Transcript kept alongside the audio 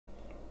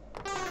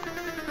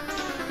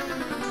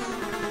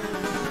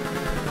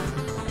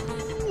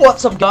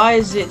What's up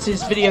guys, it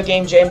is Video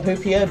Game Jane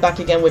Poop here, back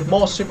again with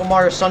more Super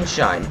Mario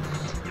Sunshine.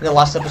 In the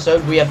last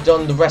episode we have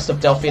done the rest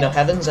of Delfino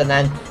Heavens and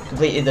then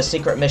completed the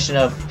secret mission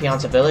of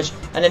Pianta Village.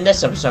 And in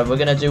this episode we're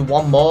going to do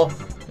one more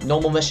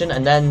normal mission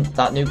and then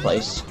that new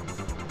place.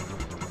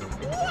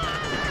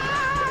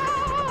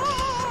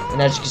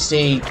 And as you can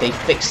see, they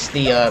fixed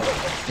the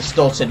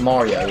distorted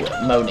Mario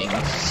moaning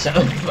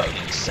sound.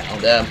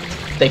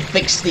 They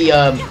fixed the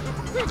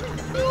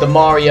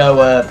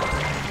Mario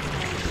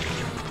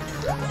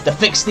they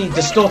fixed the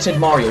distorted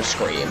Mario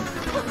scream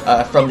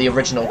from the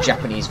original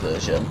Japanese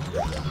version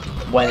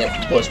when it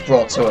was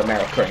brought to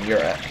America and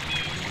Europe.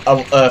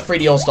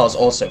 3D All-Stars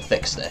also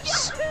fixed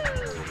this,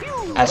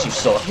 as you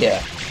saw here.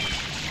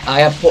 I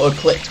have put a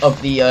clip of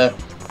the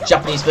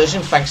Japanese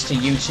version thanks to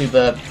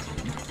YouTuber,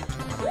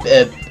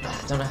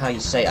 I don't know how you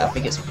say it, I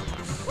think it's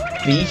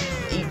Beef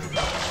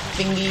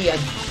Thingy, I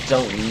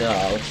don't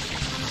know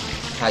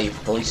how you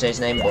fully say his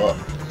name,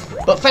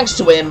 but thanks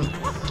to him,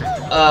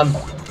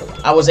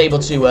 I was able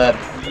to,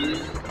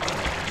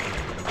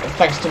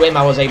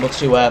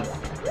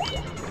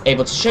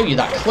 able to show you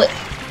that clip.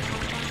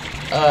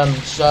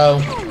 So,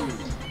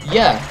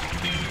 yeah.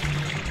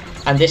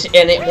 And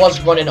it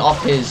was running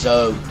off his,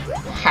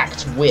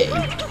 hacked Wii.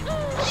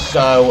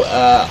 So,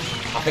 I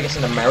think it's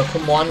an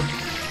American one.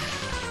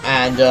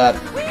 And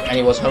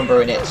he was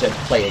homebrewing it to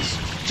play his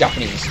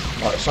Japanese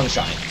Mario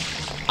Sunshine.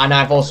 And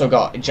I've also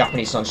got a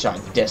Japanese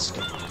Sunshine disc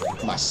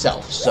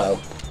myself, so,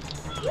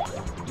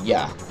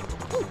 yeah.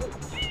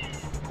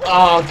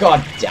 Oh,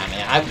 god damn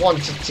it, I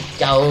wanted to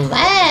go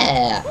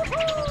there!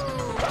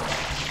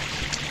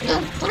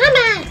 Oh, damn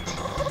it!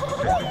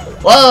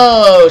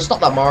 Whoa,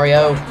 stop that,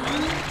 Mario!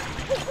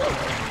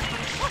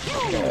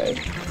 Okay.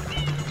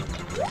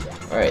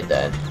 Alright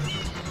then.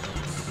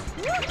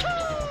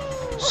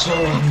 So,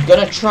 I'm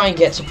gonna try and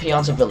get to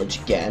Pianta Village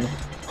again.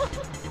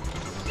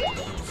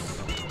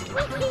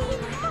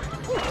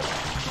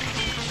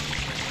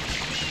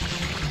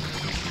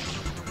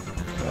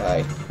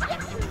 Right.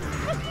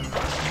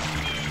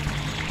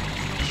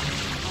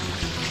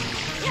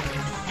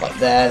 Like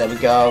there we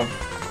go.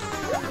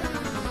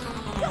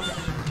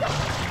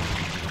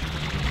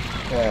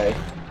 Okay.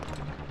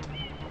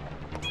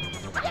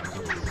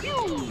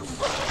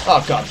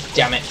 Oh god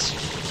damn it.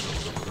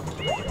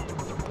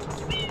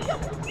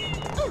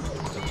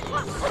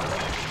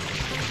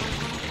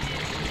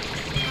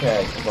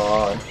 Okay, come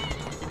on.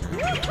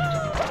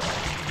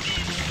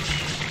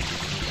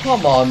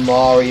 Come on,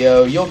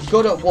 Mario, you're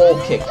good at wall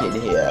kicking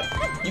here.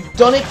 You've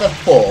done it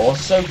before,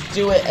 so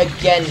do it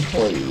again,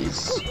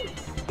 please.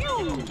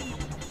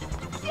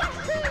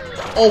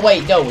 Oh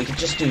wait, no, we could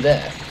just do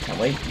there, can't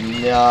we?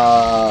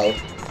 No.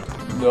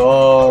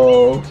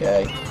 No,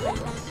 okay.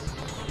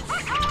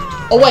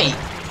 Oh wait,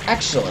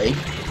 actually.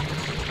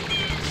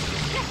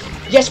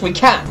 Yes, we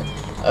can.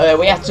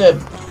 We have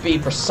to be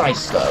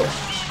precise though.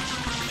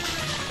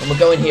 And we'll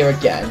go in here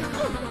again.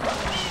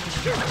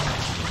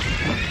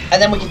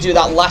 And then we can do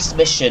that last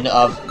mission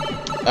of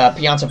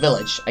Pianta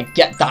Village and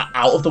get that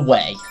out of the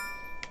way.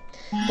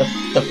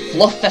 The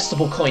Fluff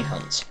Festival coin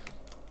hunt.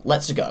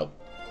 Let's go.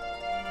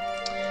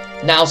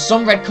 Now,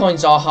 some red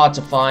coins are hard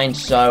to find,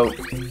 so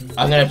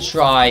I'm gonna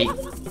try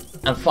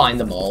and find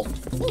them all.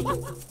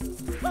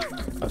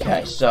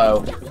 Okay,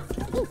 so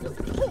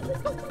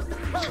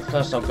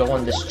first I'll go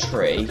on this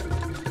tree.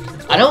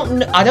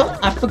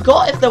 I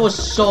forgot if there was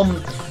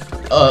some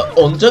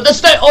under the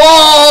stairs.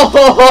 Oh!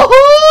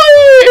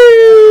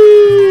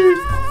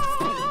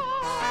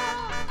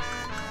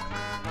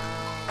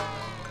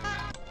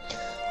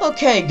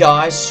 Okay,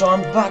 guys, so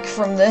I'm back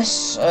from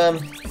this.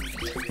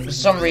 For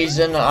some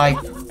reason, I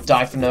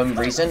died for no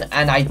reason,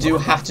 and I do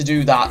have to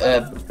do that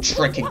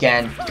trick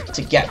again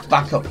to get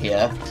back up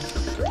here.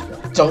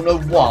 Don't know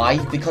why,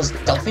 because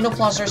Delfino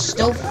Plaza is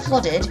still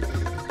flooded.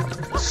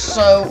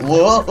 So,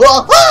 whoa,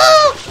 whoa,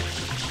 ah!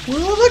 Where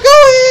am I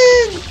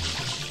going?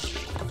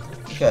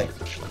 Okay,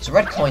 there's a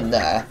red coin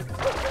there.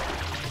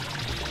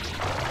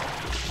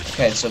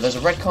 Okay, so there's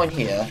a red coin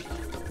here.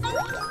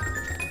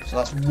 So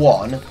that's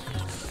one.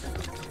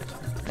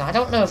 Now, I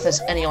don't know if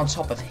there's any on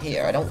top of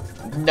here.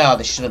 No,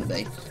 there shouldn't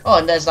be. Oh,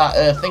 and there's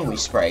that thing we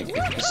sprayed, if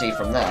you can see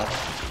from there.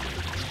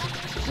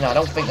 No, I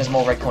don't think there's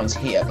more red coins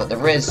here, but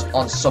there is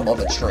on some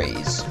other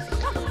trees.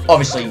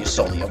 Obviously, you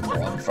saw the other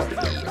one from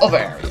the other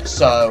area,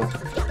 so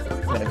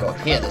I'm gonna go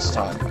here this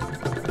time.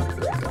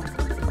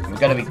 I'm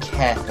gonna be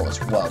careful as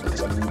well,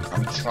 because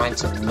I'm trying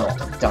to not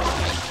die.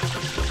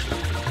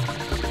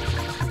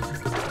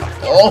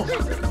 Oh!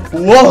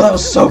 Whoa, that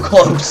was so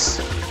close!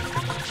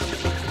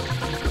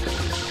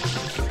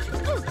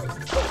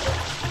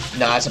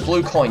 Nah, it's a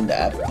blue coin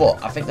there,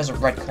 but I think there's a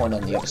red coin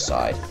on the other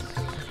side.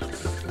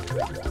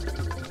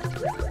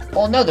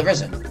 Oh, no, there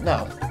isn't.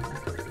 No.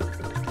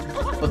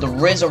 But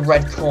there is a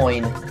red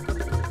coin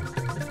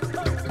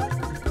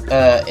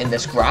in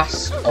this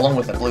grass, along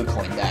with a blue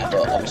coin there,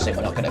 but obviously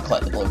we're not going to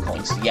collect the blue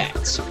coins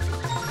yet.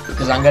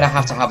 Because I'm going to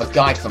have a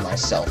guide for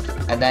myself,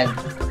 and then,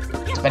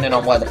 depending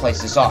on where the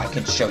places are, I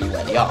can show you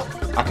where they are.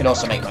 I can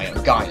also make my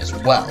own guide as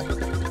well,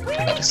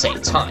 at the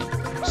same time.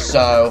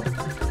 So,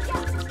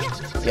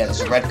 Yeah,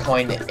 there's a red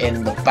coin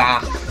in the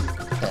bath.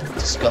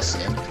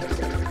 Disgusting.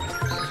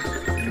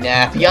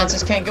 Nah,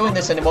 Piantas can't go in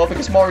this anymore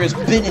because Mario's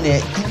been in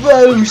it.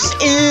 Gross!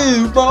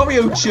 Ew!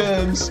 Mario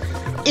germs!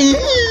 Ew!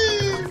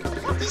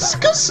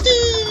 Disgusting!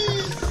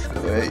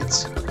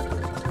 Wait.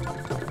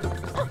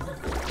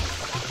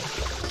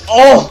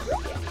 Oh!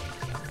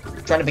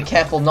 Trying to be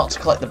careful not to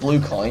collect the blue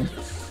coin.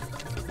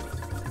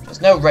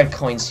 There's no red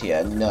coins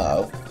here,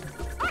 no.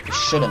 There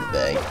shouldn't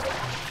be.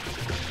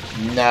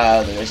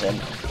 No, there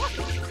isn't.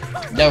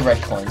 No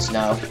red coins,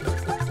 no.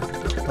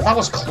 But that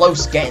was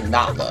close getting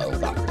that, though,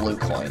 that blue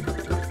coin.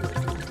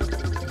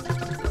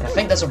 And I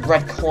think there's a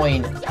red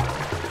coin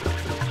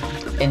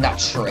in that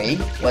tree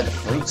where the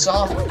fruits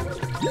are.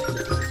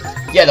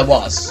 Yeah, there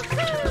was.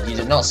 You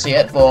did not see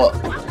it, but...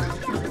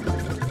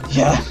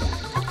 yeah.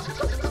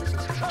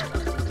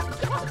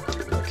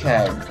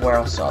 Okay, where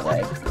else are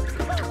they?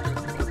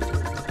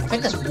 I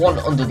think there's one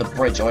under the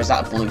bridge, or is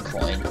that a blue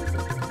coin?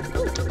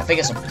 I think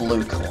it's a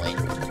blue coin.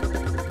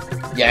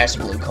 Yeah, it's a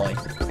blue coin.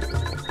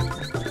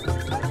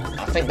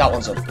 I think that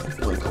one's a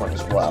blue coin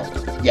as well.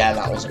 Yeah,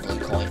 that was a blue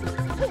coin.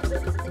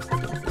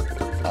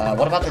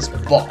 What about this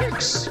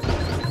box?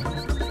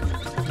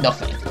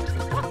 Nothing.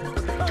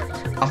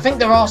 I think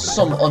there are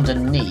some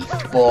underneath,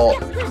 but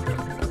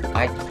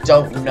I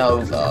don't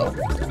know, though.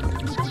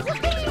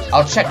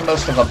 I'll check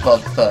most of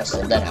above first,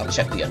 and then I'll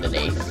check the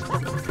underneath.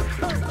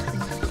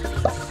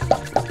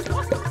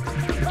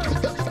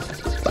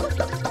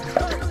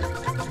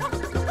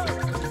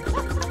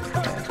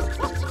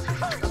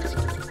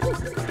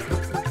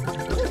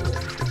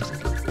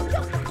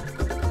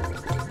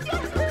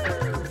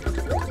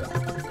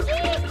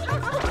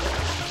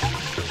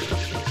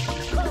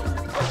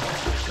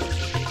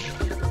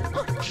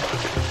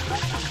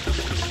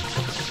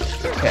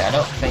 Okay, I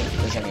don't think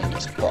there's any in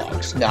this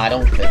box. No, I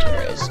don't think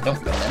there is. I don't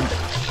remember any in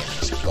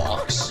this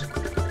box.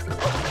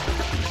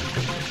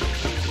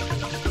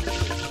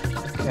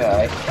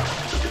 Okay.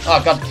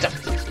 Oh, god damn.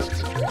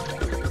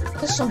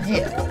 There's some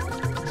here.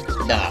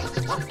 Nah.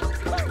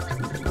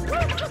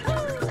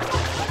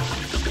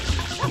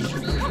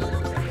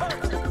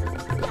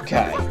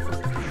 Okay.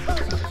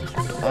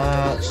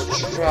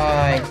 Let's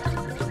try...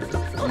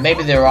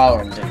 maybe there are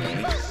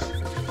underneath.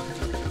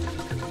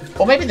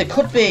 Or maybe there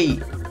could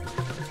be...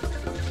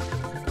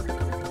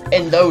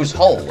 in those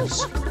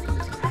holes.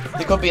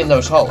 They could be in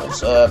those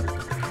holes.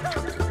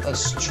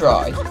 Let's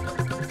try.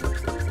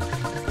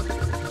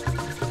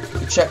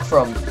 We check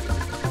from...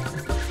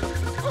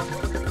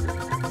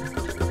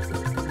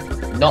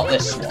 not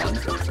this one.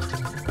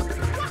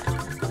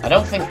 I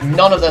don't think...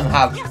 none of them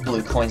have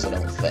blue coins, I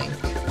don't think.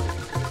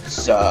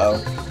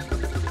 So...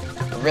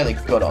 we're really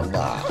good on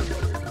that.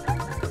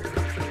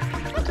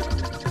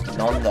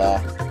 None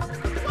there.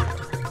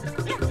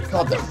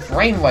 God, the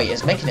frame rate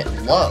is making it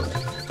low.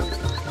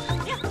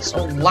 It's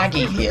so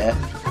laggy here.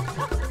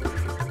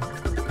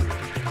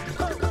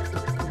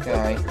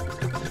 Okay.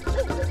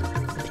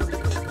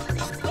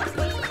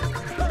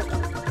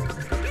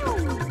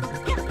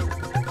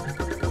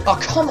 Oh,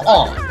 come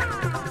on!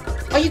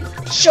 Are you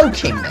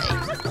joking me?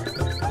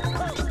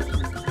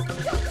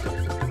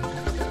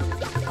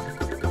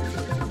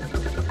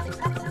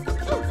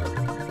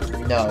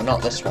 No,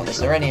 not this one. Is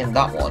there any in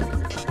that one?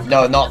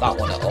 No, not that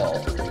one at all.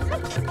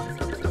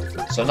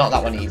 So not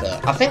that one either.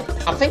 I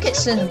think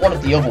it's in one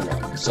of the other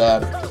ones.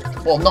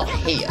 Well, not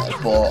here,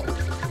 but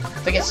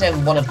I think it's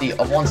in one of the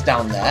ones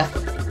down there.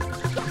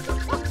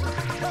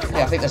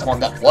 Yeah, I think there's one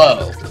there.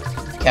 Whoa!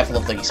 Careful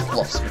of these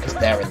fluffs because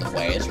they're in the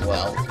way as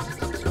well.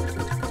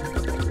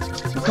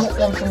 We got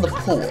one from the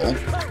pool.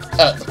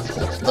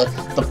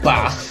 The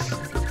bath.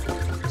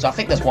 So I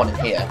think there's one in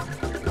here.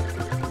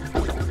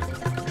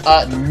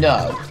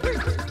 No.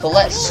 But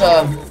let's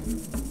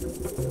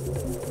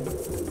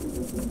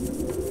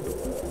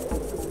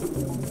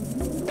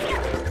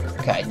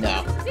okay,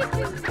 no.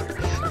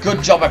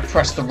 Good job I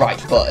pressed the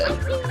right button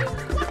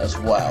as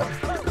well.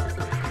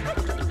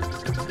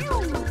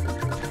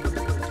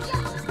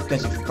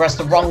 Because if you press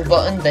the wrong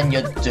button, then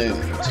you're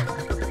doomed.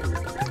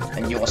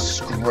 And you are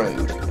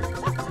screwed.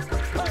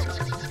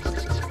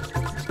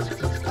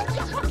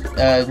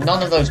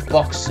 None of those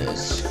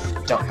boxes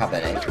don't have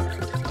any.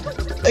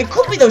 It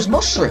could be those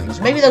mushrooms.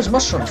 Maybe those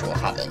mushrooms will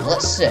have it.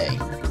 Let's see.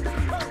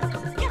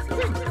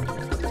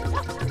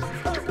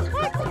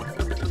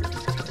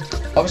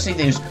 Obviously,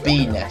 those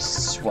bee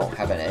nests won't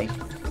have any.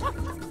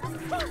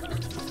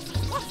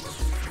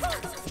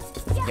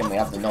 Again, we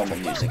have the normal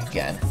music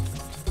again.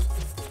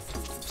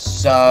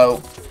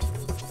 So...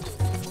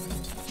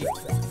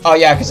 oh,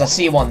 yeah, because I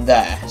see one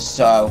there.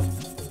 So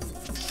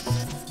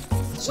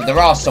there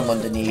are some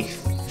underneath.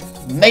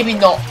 Maybe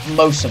not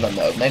most of them,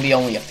 though. Maybe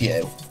only a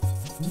few.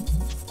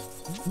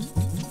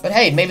 But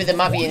hey, maybe there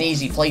might be in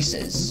easy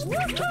places.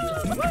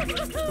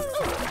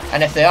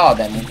 And if they are,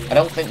 then I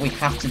don't think we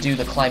have to do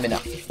the climbing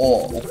at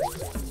all.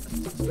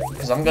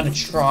 Because I'm going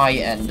to try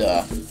and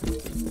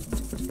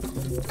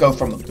go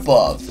from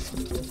above.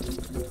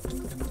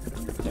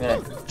 I'm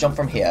going to jump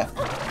from here.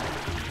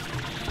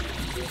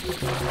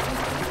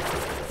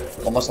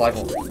 Almost like,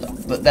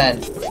 but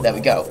then, there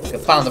we go. We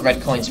found the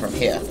red coins from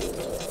here.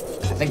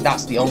 I think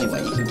that's the only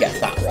way you can get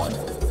that one.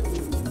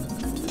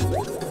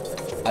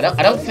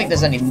 I don't think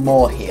there's any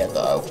more here,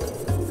 though.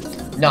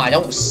 No, I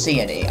don't see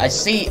any. I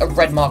see a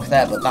red mark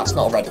there, but that's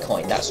not a red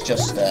coin. That's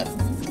just,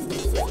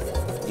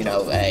 you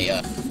know,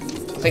 I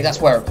think that's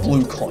where a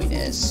blue coin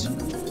is.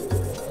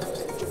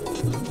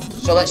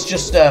 So let's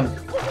just, go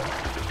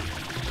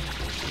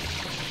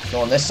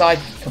on this side.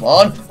 Come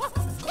on.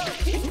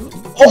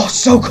 Oh,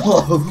 so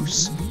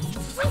close.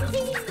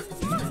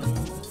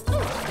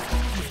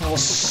 That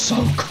was so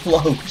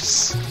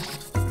close.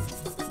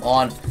 Come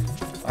on.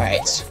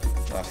 Alright.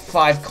 We have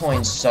 5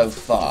 coins so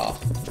far.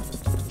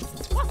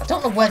 I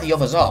don't know where the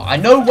others are. I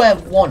know where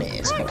one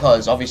is,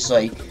 because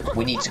obviously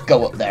we need to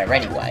go up there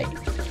anyway.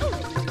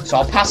 So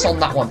I'll pass on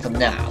that one for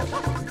now.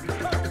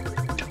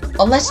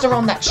 Unless they're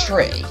on that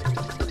tree.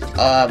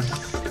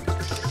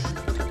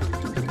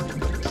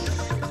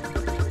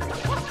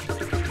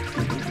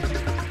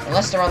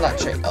 Unless they're on that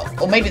tree. Oh,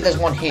 or maybe there's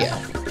one here.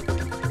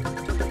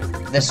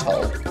 This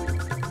hole.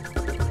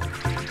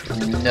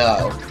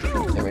 No,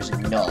 there is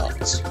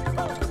not.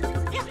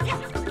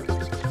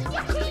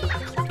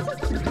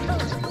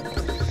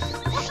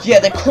 Yeah,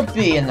 there could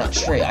be in that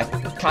tree. I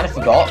kind of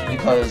forgot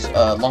because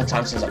a long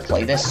time since I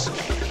played this.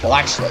 Well,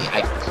 actually,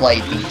 I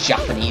played the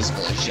Japanese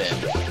version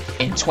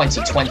in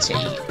 2020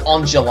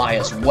 on July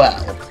as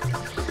well.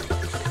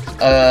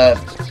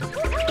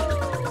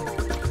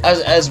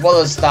 As well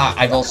as that,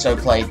 I've also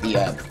played the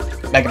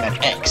Mega Man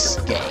X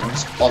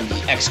games on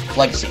the X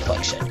Legacy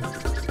Collection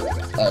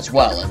as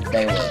well, and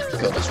they were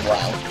good as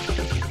well.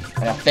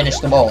 And I've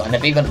finished them all, and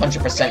I've even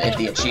 100%ed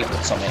the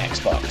achievements on the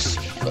Xbox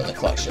for the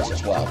collections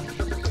as well.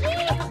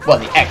 Well,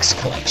 the X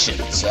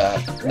collections,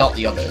 not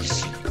the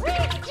others.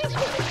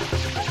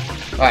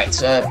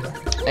 Alright,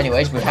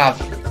 anyways, we have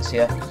this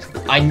here.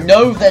 I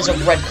know there's a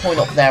red coin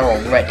up there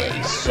already,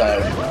 so...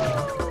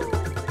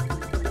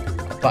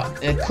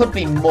 But there could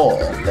be more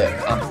that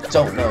I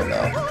don't know,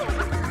 though.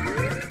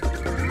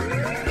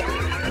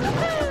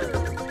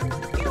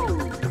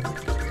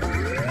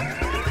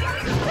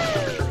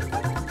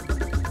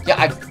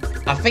 Yeah,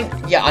 I think...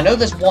 Yeah, I know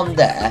there's one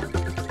there.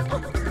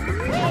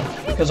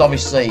 Because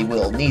obviously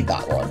we'll need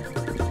that one.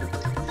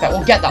 In fact,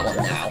 we'll get that one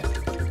now.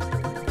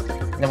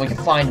 And then we can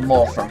find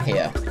more from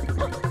here.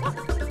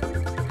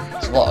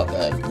 There's a lot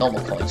of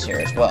normal coins here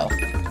as well.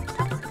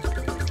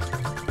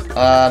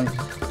 I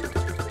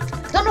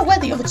don't know where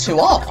the other two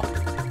are.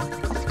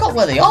 I forgot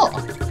where they are.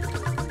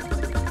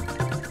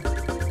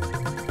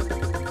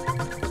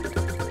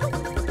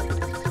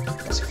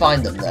 Let's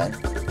find them then.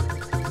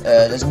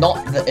 There's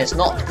not. It's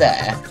not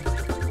there.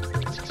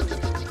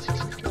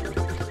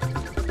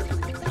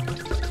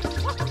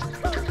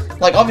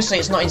 Like, obviously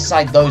it's not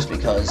inside those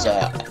because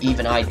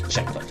even I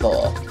checked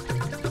before.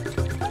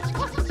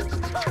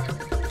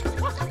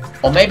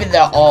 Or maybe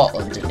there are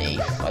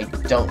underneath. I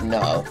don't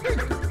know.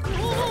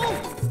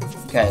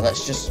 Okay,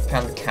 let's just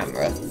pan the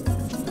camera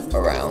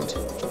around.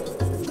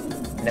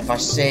 And if I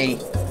see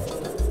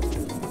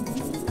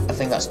a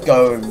thing that's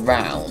going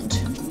round,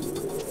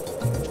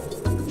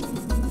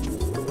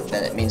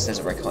 then it means there's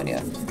a red coin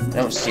here. I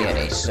don't see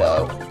any,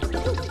 so...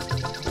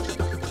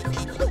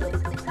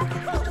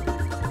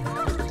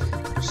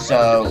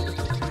 So...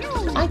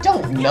 I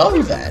don't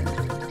know then.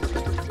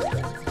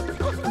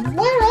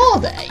 Where are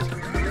they?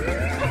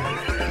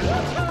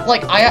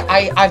 Like,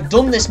 I've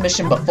done this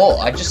mission before,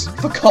 I just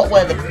forgot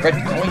where the red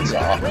coins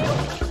are.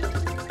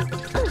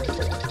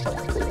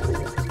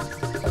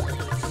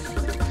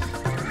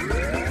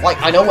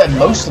 Like, I know where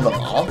most of them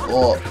are,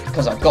 or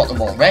because I've got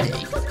them already.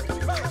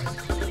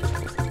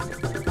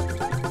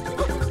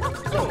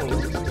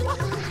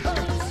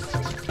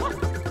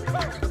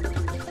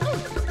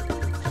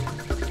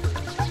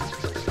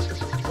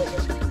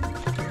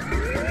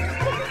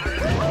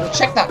 We'll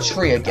check that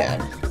tree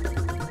again.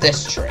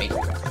 This tree.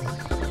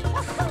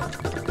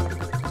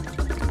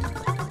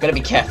 Gotta be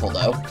careful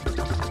though.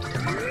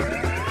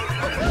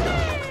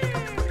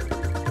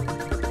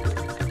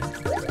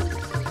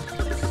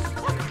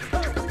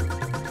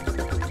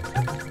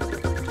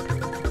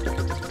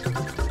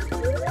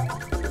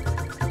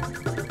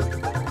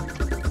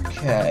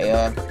 Okay,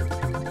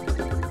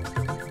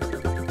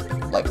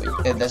 like,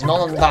 there's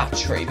none on that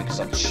tree because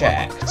I've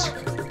checked.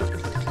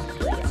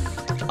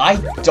 I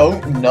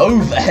don't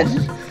know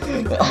then.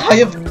 I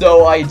have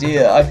no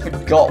idea. I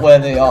forgot where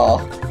they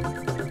are.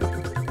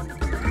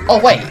 Oh,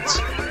 wait!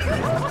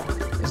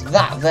 Is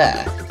that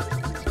there?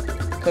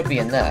 Could be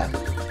in there.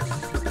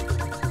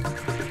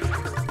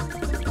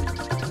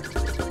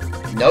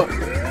 Nope.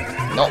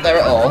 Not there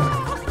at all.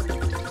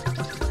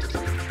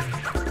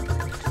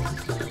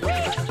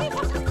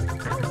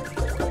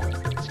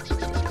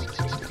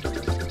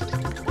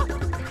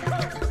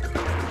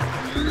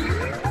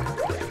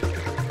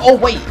 Oh,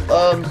 wait,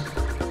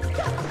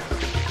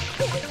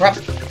 perhaps...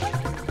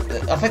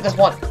 I think there's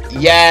one...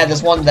 Yeah,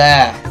 there's one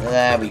there.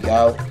 There we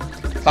go.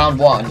 Found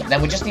one.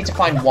 Then we just need to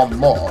find one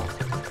more.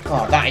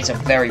 Oh, that is a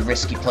very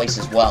risky place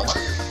as well.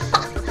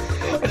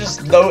 I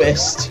just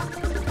noticed.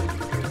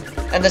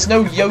 And there's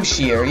no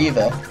Yoshi here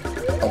either.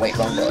 Oh wait,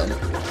 wrong button.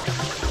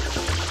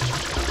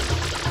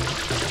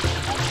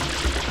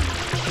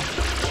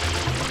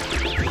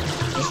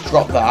 Just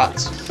drop that.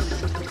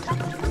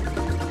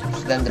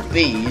 So then the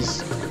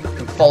bees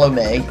can follow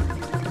me.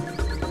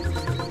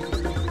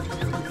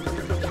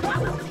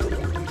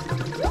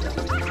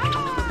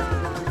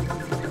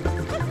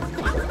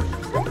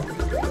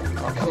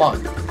 Oh, come on.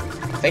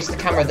 Face the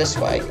camera this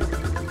way.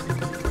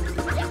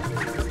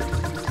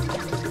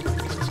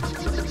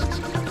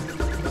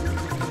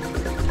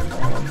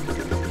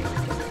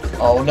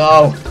 Oh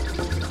no!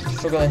 I'm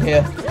struggling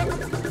here.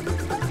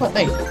 Help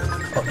me!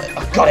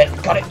 Oh, got it!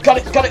 Got it! Got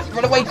it! Got it!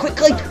 Run away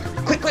quickly!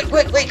 Quickly!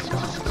 Quickly!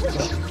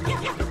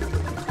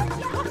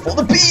 Oh,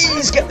 the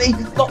bees! Get me!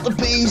 Not the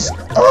bees!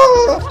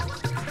 Ah!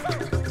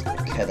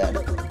 Okay then.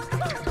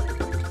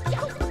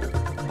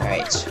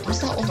 Alright. Where's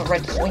that other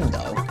red coin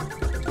though?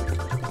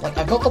 Like,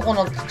 I got the one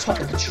on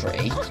top of the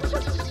tree.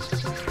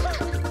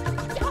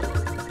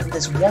 And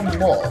there's one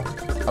more.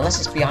 Unless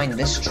it's behind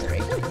this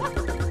tree.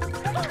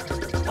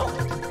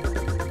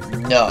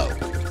 No.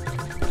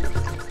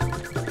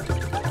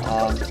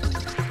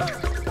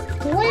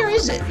 Where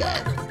is it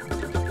then?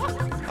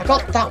 I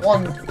got that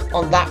one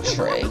on that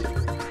tree.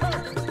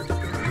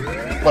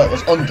 Well, it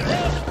was under.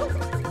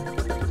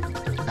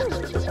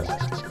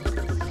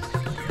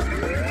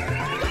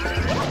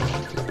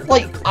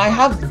 Like, I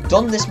have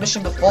done this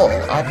mission before.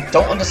 I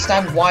don't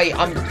understand why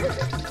I'm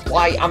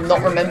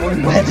not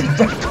remembering where the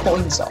red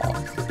coins are.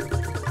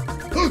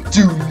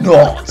 Do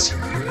not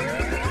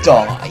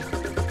die.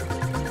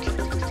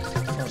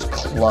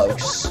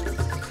 Close.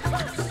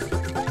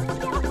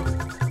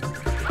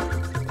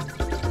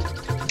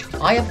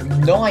 I have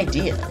no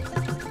idea.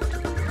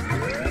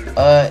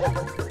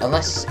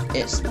 Unless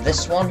it's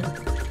this one.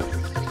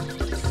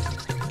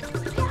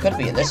 Could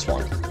be this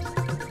one.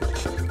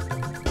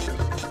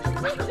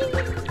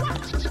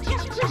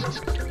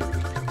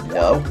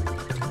 No.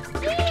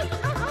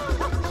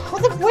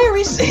 Where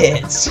is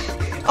it?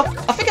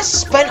 I think I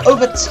spent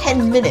over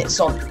 10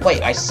 minutes on...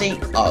 Wait, I see...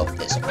 Oh,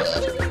 it's a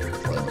bird.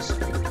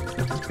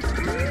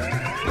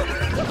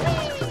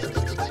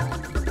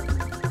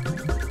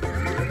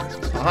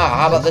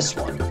 Ah, how about this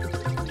one?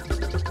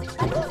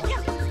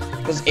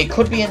 Because it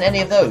could be in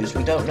any of those,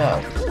 we don't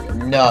know.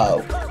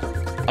 No.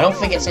 I don't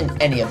think it's in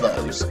any of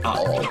those at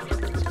all.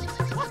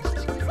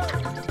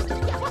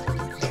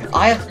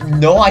 I have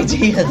no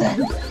idea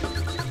then.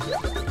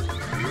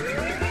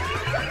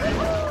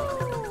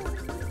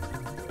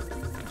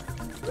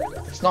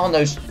 It's not on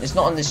those, it's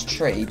not on this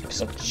tree,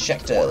 because I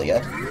checked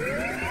earlier.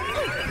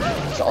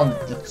 It's on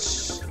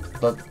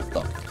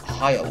the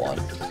higher one.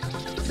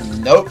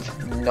 Nope,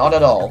 not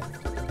at all.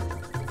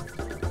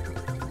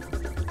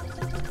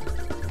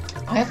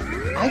 I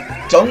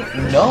don't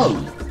know.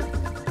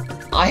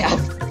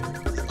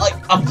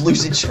 I'm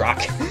losing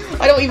track.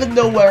 I don't even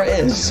know where it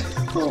is.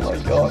 Oh my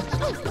god.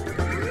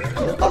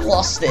 I've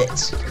lost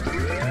it.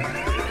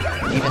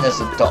 Even there's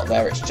a dot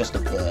there, it's just a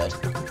bird.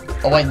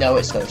 Oh wait, no,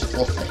 it's those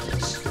fluff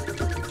things.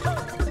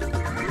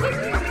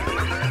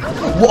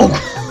 Whoa!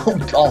 Oh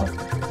god.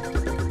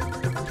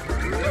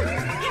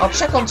 I'll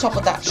check on top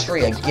of that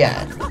tree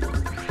again.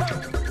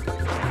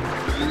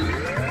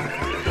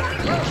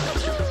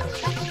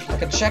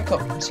 Check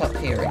up top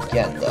here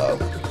again, though.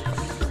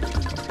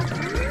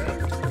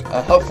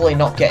 Hopefully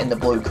not getting the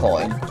blue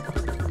coin.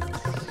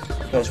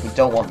 Because we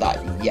don't want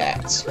that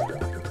yet.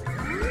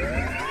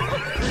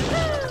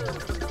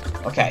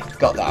 Okay,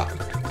 got that.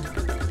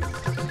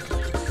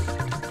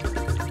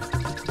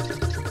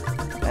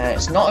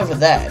 It's not over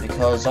there,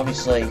 because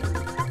obviously... I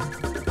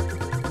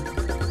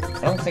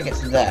don't think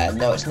it's there.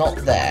 No, it's not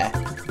there.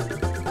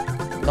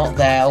 Not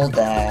there or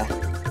there.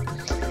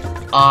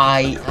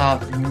 I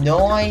have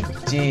no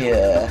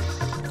idea.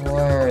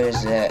 Where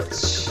is it?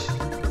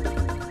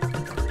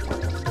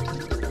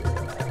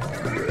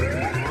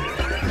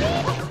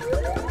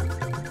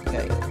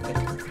 Okay.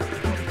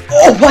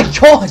 Oh my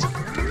god!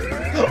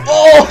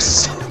 Oh,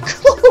 so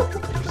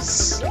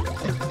close!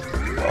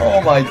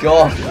 Oh my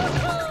god.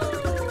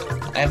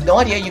 I have no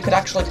idea you could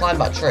actually climb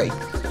that tree.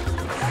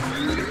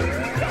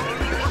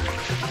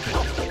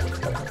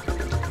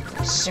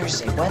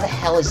 Seriously, where the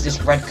hell is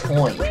this red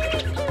coin?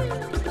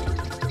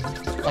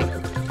 Like,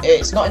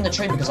 it's not in the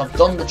tree because I've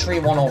done the tree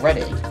one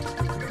already.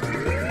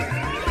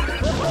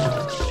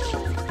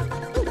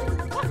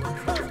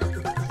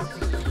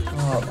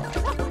 Oh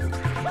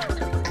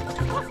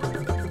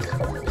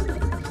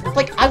my.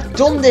 Like, I've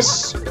done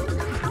this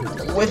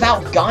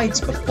without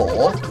guides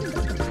before.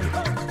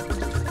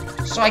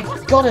 So I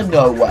gotta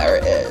know where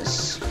it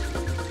is.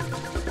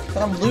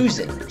 But I'm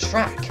losing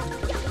track.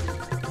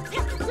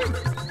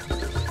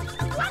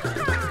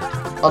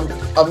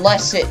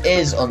 Unless it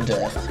is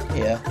under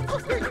here.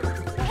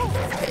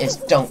 If it is,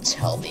 don't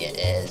tell me it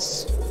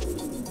is.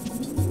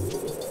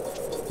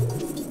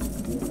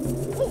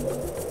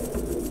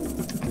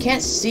 I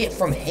can't see it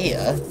from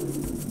here.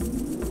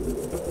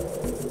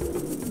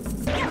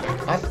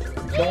 I've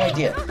no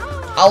idea.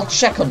 I'll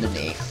check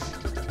underneath.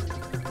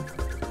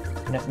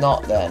 And if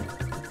not, then...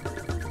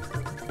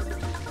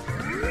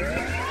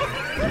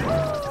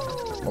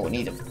 we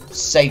need a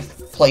safe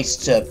place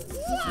to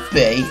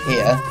be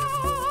here.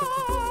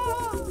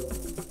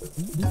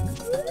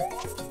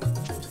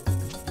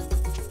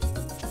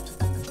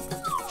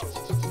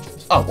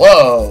 Oh,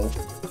 whoa!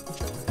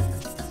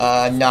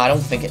 No, I don't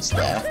think it's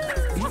there.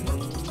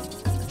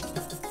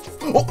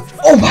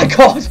 Oh my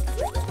god!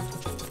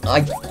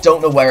 I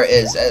don't know where it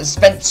is. I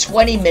spent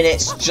 20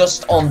 minutes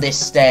just on this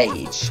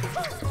stage.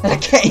 I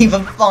can't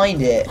even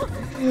find it.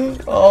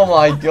 Oh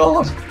my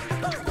god.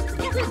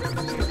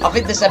 I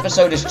think this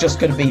episode is just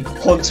going to be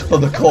hunt for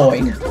the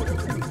coin.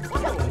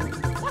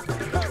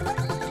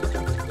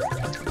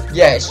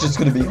 Yeah, it's just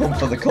going to be hunt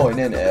for the coin,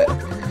 isn't it?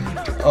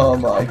 Oh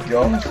my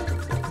god.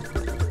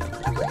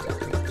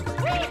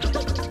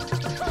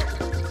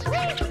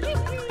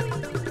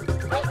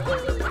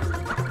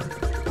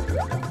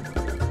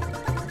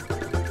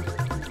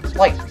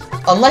 Like,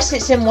 unless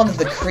it's in one of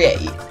the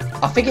crates.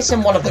 I think it's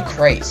in one of the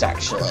crates,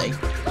 actually.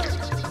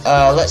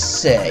 Let's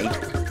see.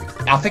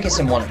 I think it's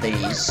in one of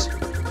these.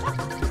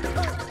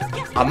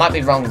 I might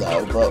be wrong,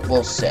 though, but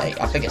we'll see.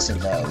 I think it's in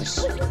those.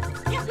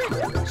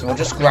 So we'll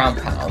just ground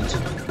pound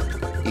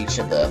each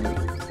of them.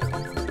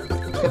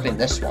 Could be in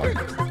this one.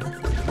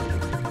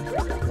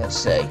 Let's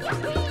see.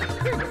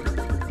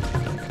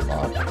 Come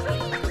on.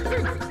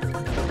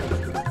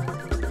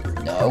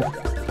 No.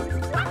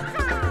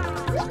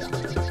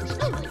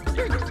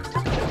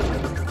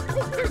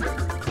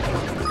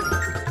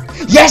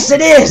 Yes,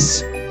 it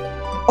is!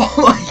 Oh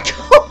my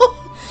god!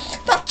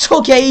 That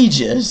took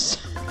ages!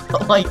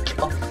 Oh my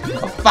god.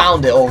 I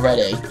found it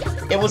already.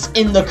 It was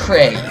in the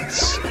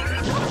crates.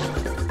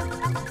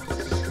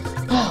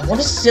 Oh, what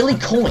a silly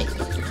coin.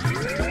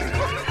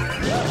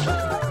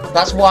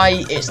 That's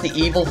why it's the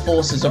evil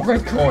forces of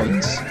red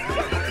coins.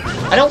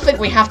 I don't think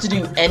we have to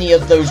do any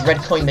of those red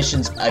coin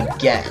missions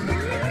again.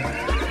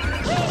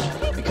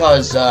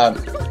 Because,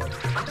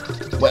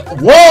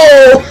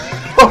 whoa!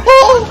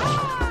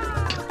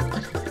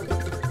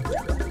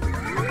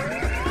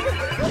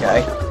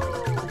 Okay.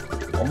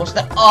 Almost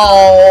there.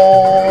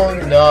 Oh,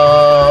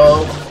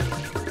 no.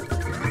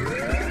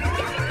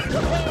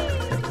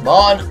 Come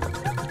on.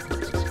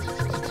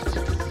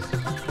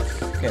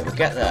 Okay, we'll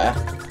get there.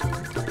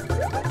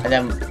 And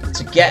then,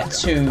 to get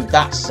to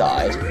that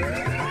side,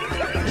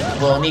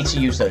 we'll need to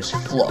use those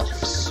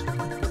fluffs.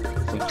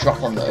 If we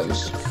drop on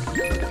those.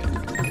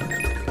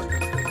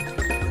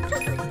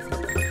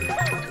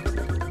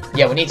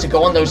 Yeah, we need to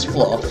go on those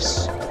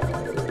fluffs.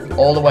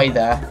 All the way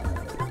there.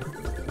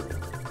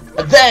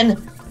 And then,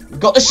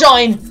 got the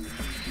shine!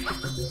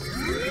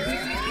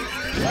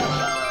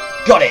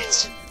 Got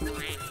it!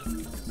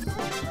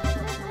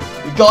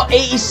 We've got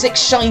 86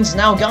 shines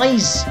now,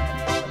 guys!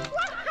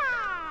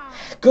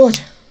 Good.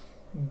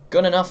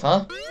 Good enough,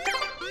 huh?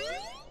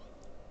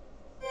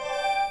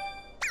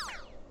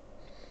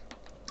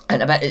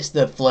 And I bet it's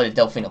the flooded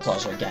Delfino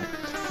Plaza again.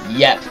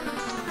 Yep.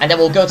 And then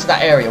we'll go to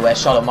that area where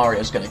Shadow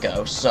Mario's gonna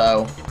go,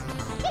 so...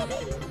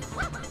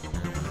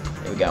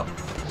 Here we go.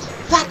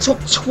 That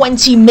took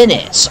 20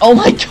 minutes! Oh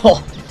my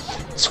god!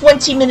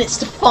 20 minutes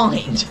to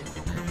find!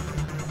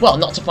 Well,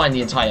 not to find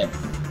the entire...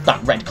 that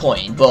red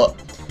coin, but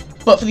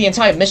for the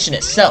entire mission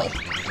itself.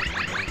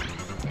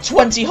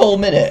 20 whole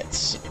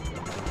minutes!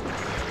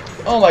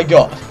 Oh my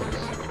god.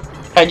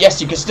 And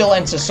yes, you can still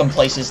enter some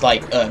places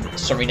like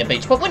Serena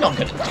Beach, but we're not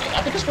going to do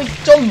that because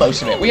we've done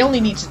most of it. We only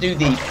need to do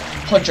the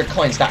 100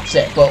 coins, that's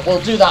it. But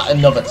we'll do that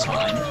another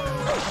time.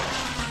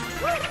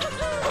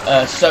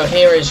 So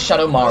here is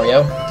Shadow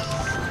Mario.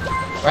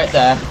 Right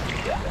there.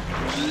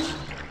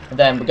 And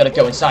then we're going to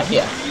go inside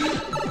here.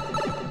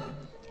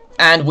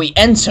 And we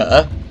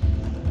enter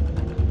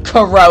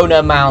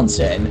Corona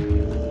Mountain.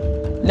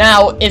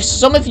 Now, if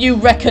some of you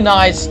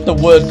recognize the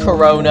word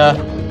Corona,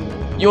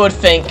 you would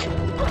think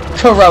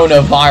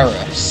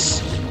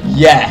coronavirus.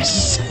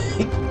 Yes.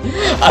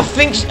 I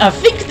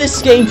think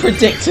this game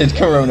predicted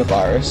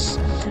coronavirus.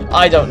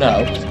 I don't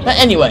know. But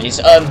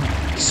anyways,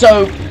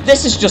 so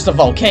this is just a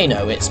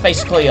volcano. It's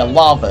basically a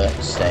lava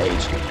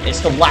stage. It's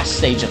the last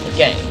stage of the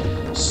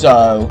game.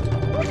 So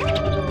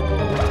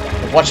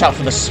watch out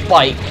for the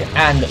spike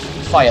and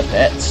fire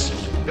pits.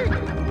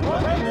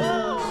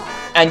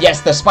 And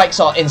yes, the spikes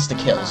are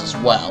insta-kills as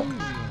well.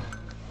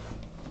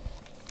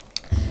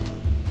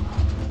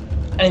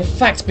 And in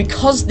fact,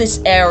 because this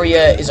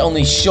area is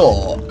only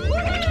short,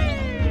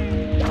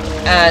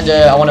 and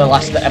I want to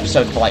last the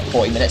episode for like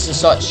 40 minutes and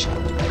such,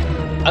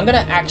 I'm going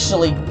to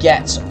actually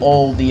get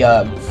all the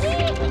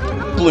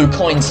blue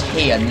coins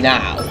here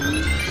now.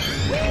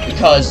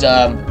 Because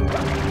they're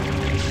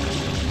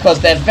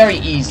very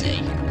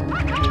easy.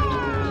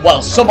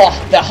 Well,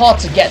 they're hard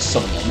to get,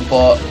 some of them,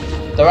 but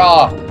there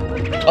are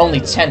only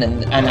 10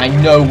 and I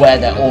know where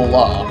they all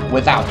are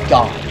without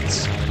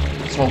guides.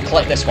 So we'll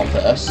collect this one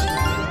first.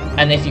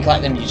 And if you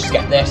collect them, you just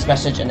get this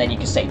message, and then you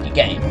can save your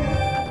game.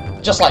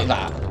 Just like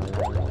that.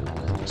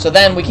 So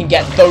then we can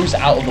get those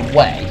out of the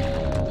way.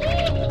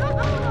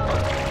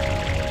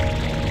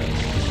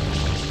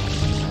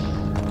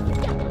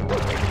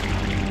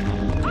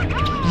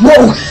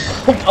 Whoa!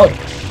 Oh.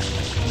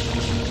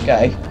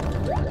 Okay.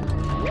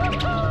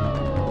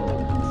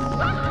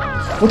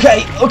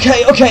 Okay,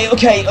 okay, okay,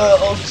 okay.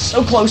 Oh,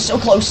 so close, so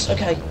close.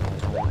 Okay.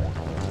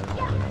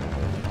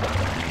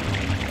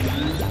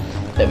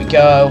 There we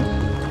go.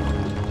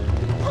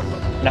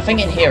 And I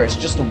think in here it's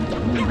just a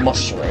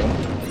mushroom.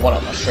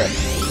 What a mushroom.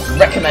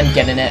 Recommend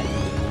getting it.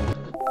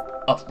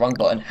 Oh, wrong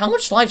button. How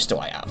much lives do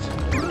I have?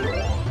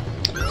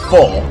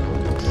 4.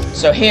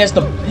 So here's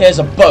a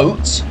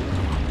boat.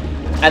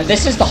 And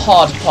this is the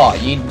hard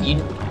part. You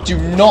do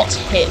not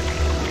hit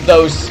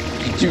those.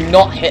 You do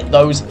not hit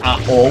those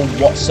at all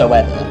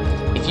whatsoever.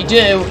 If you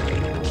do,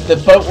 the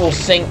boat will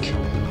sink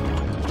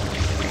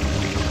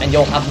and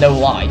you'll have no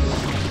life.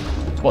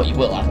 Well, you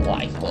will have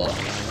life, but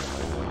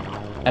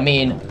I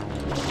mean,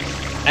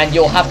 and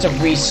you'll have to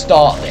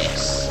restart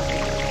this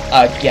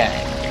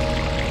again.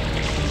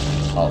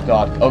 Oh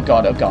god, oh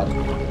god, oh god.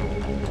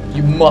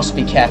 You must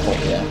be careful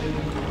here.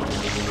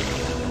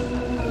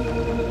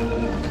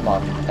 Come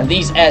on. And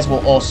these airs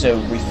will also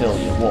refill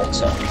your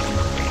water.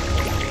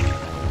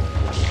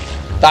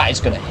 That is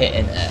going to hit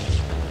in there.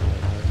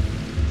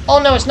 Oh,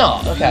 no, it's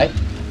not. Okay.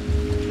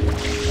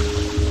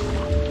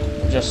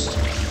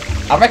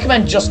 I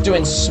recommend just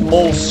doing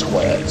small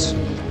squirts.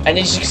 And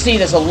as you can see,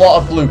 there's a lot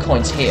of blue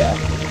coins here.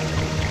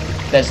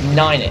 There's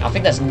 9. I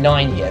think there's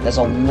 9 here. There's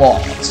a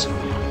lot.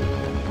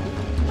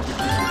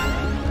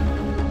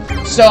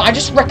 So I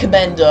just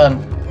recommend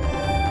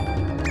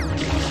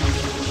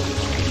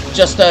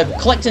just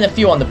collecting a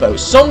few on the boat.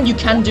 Some you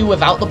can do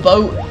without the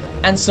boat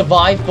and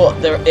survive,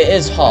 but it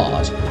is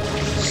hard.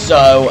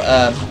 So,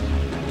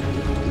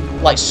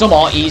 like, some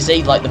are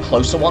easy, like the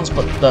closer ones,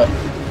 but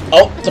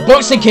oh, the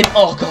boat's sinking!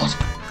 Oh, God!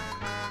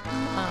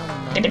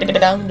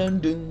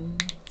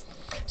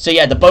 So,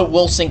 yeah, the boat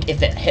will sink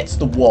if it hits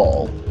the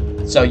wall.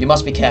 So, you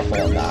must be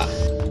careful on that.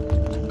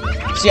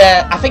 So,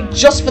 yeah, I think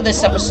just for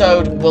this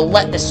episode, we'll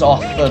let this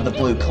off for the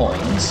blue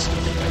coins.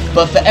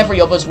 But for every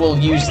others, we'll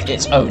use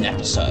its own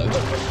episode.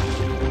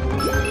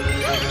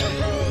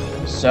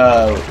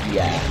 So,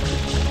 yeah.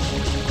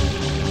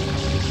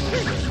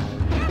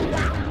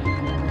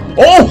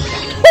 Oh!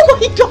 Oh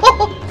my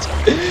god!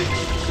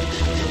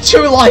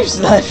 2 lives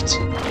left!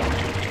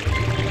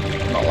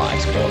 Not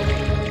lives, but...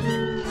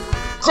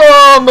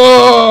 Damn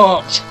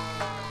it!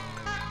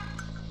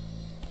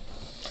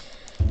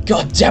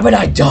 God damn it,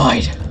 I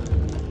died!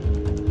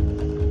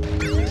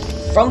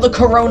 From the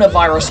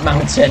Coronavirus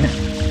Mountain.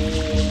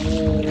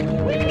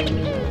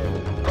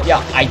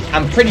 Yeah,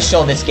 I'm pretty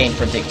sure this game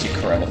predicted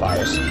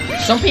coronavirus.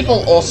 Some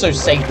people also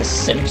say The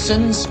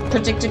Simpsons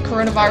predicted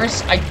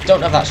coronavirus. I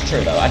don't know if that's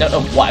true, though. I don't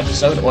know what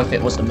episode or if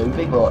it was the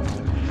movie, but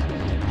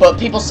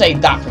people say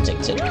that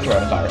predicted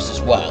coronavirus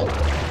as well.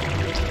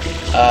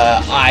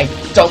 I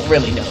don't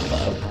really know,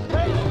 though.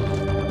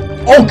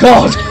 Oh,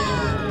 God!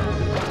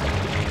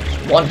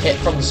 1 hit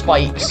from the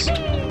spikes.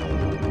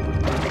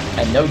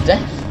 And no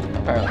death,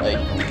 apparently.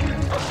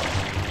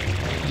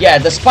 Yeah,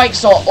 the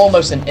spikes are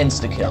almost an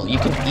insta-kill. You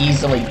can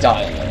easily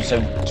die on them, so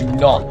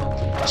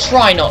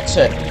try not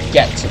to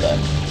get to them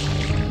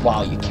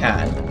while you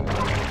can.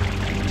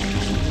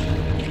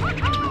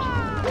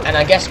 And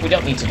I guess we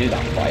don't need to do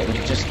that fight, we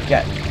can just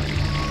get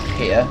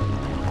here.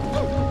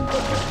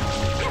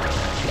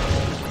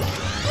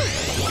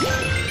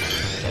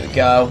 There we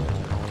go.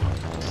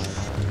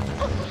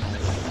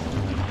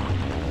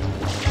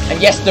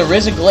 And yes, there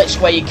is a glitch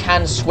where you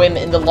can swim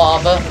in the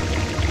lava,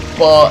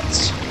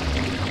 but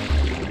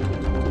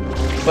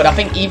I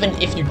think even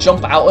if you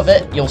jump out of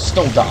it, you'll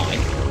still die.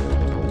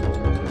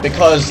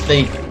 Because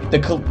the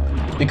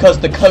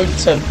code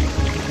to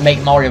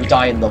make Mario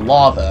die in the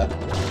lava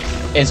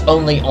is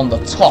only on the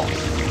top.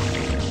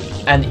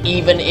 And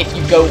even if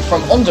you go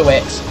from under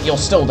it, you'll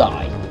still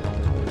die.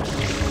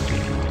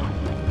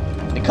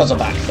 Because of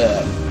that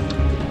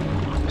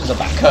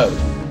code.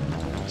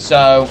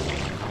 So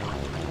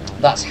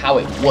that's how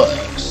it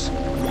works.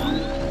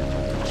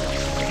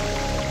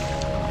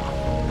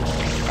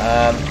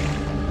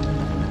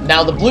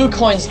 Now the blue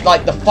coins,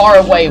 like the far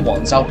away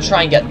ones, I'll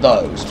try and get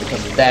those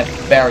because they're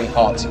very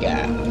hard to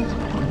get.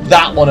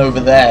 That one over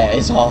there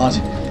is hard,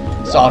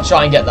 so I'll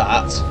try and get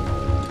that.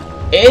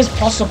 It is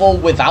possible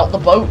without the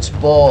boat,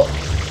 but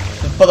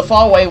for the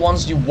far away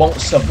ones you won't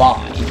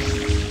survive.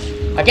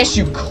 I guess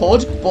you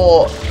could,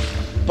 but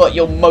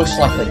you'll most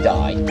likely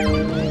die.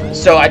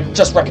 So I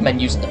just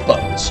recommend using the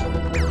boat,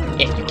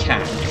 if you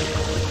can.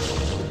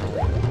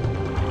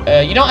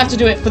 You don't have to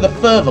do it for the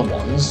further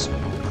ones.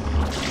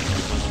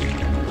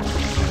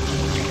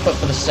 But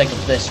for the sake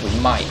of this, we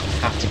might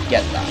have to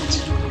get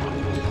that.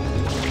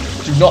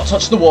 Do not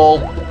touch the wall.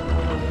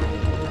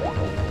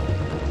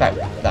 That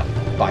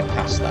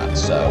bypassed that,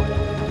 so...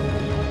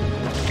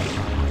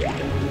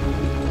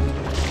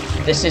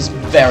 This is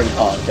very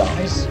hard,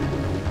 guys.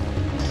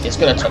 It's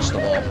gonna touch the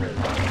wall.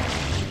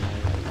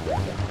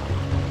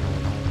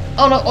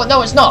 Oh, no, oh,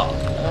 no, it's not!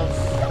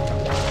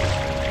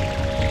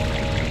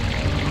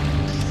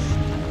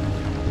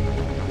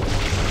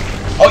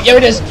 Oh, here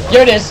it is!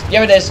 Here it is!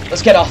 Here it is!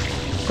 Let's get off!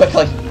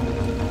 Quickly.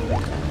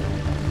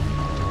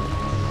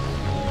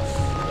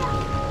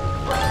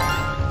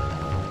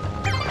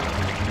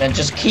 Then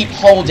just keep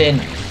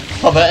holding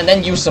hover, and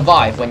then you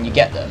survive when you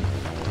get them.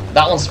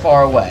 That one's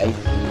far away.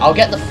 I'll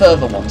get the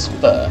further ones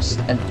first,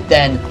 and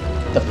then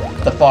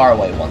the far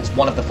away ones.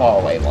 One of the far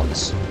away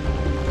ones.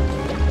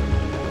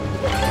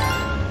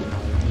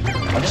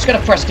 I'm just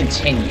gonna press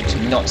continue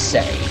to not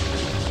save,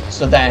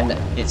 so then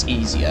it's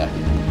easier.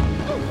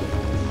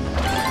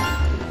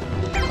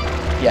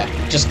 Yeah,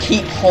 just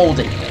keep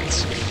holding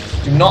it.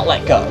 Do not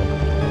let go.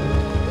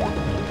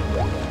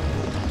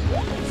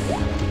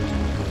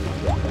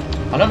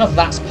 I don't know if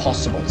that's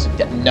possible to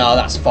get. No,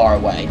 that's far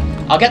away.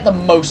 I'll get the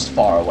most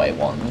far away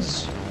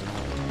ones.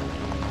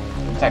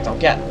 In fact, I'll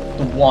get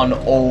the one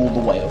all the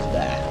way over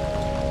there.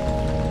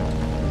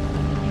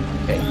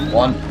 Okay,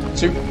 1,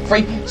 2,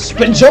 3,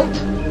 spin jump!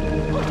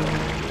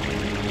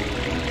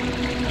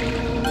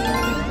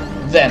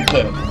 Then,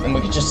 boom. And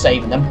we can just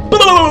save and then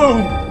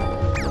boom!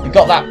 We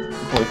got that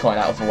blue coin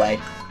out of the way.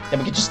 Then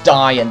we can just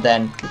die and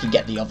then we can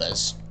get the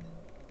others.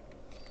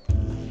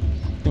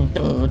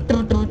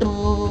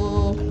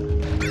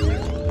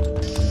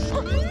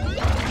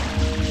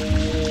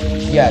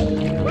 Yeah,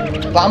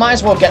 but I might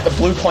as well get the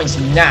blue coins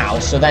now,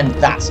 so then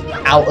that's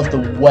out of the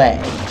way.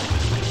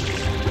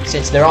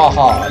 Since they are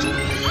hard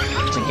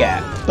to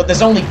get. But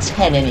there's only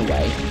 10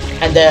 anyway.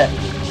 And they're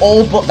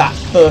all but that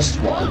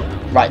first one,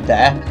 right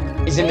there,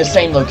 is in the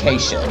same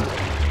location.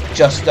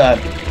 Just,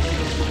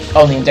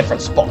 only in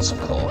different spots,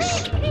 of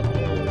course.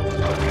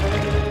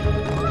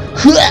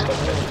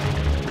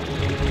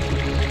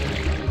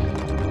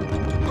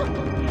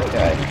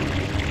 Okay.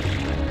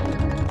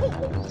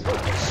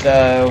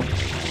 So...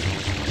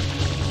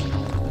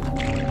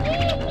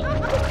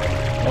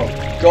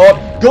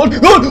 God! God!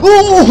 God!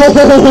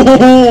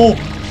 Oh!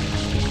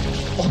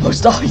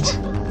 Almost died.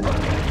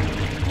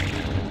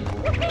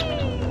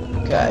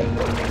 Okay.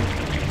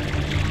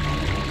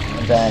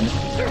 And then...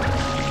 There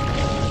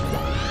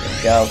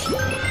we go.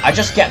 I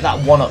just get that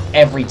one up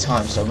every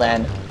time, so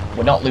then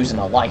we're not losing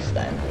our life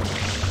then.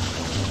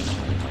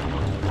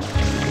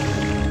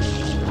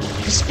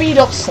 Speed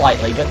up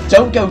slightly, but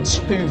don't go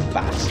too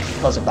fast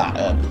because of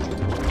that.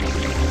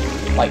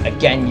 Like,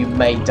 again, you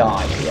may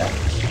die here.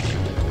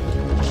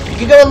 You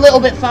can go a little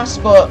bit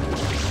fast, but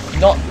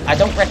not. I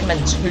don't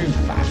recommend too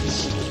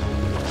fast.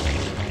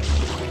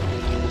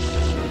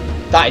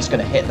 That is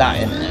going to hit that,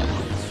 isn't it?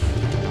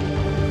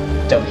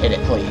 Don't hit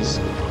it, please.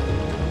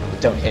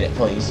 Don't hit it,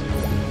 please.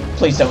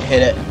 Please don't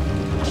hit it.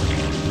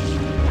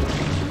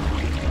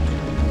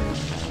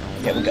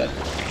 Okay, we're good.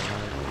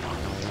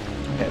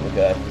 Okay, we're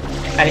good.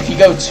 And if you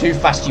go too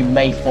fast, you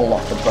may fall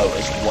off the boat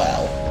as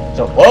well.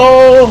 So,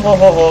 whoa, ho,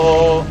 ho,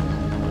 ho.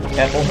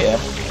 Careful here.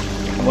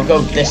 And we'll go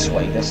this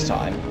way this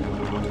time.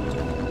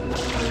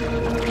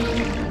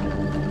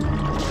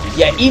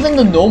 Yeah, even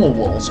the normal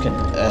walls can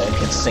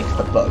sink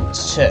the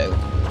boats too,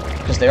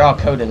 because they are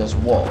coded as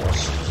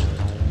walls,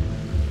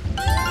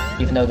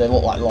 even though they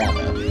look like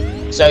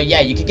lava. So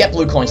yeah, you could get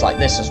blue coins like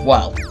this as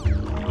well,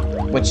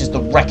 which is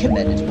the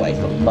recommended way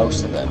for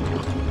most of them.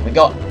 We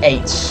got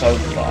 8 so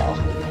far,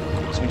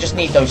 so we just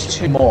need those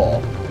 2 more,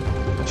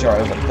 which are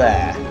over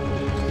there.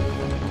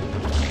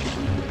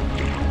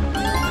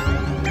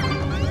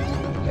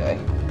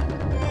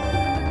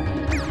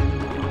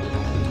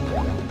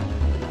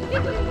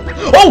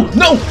 Oh,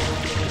 no!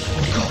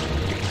 Oh, God.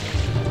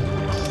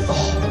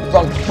 Oh,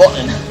 wrong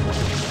button.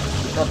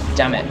 God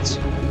damn it.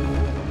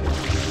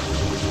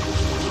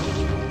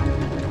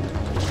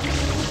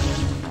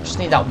 Just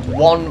need that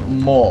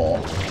one more.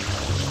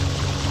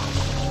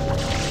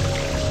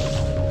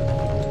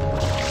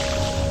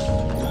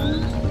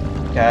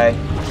 Okay.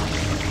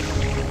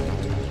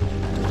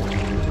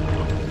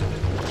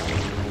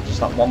 Just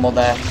that one more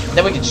there.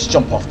 Then we can just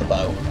jump off the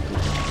boat.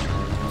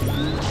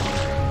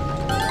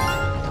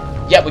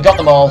 Yeah, we got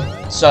them all,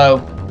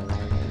 so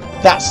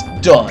that's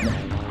done.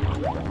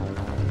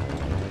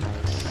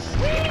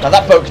 Now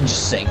that boat can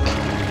just sink.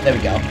 There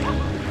we go.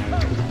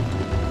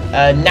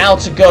 Now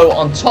to go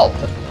on top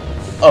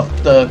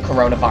of the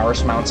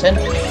Coronavirus Mountain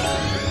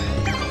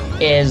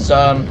is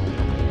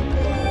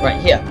right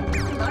here.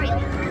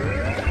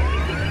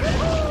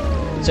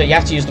 So you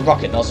have to use the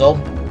rocket nozzle,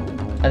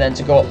 and then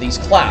to go up these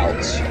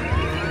clouds.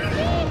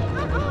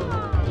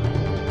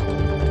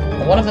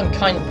 One of them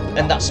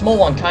and that small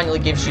one kindly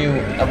gives you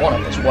a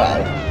 1-up as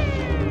well.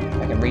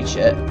 If I can reach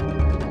it.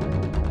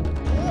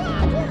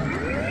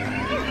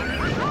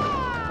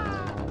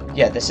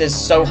 Yeah, this is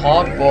so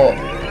hard, but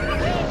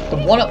the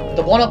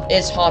 1-up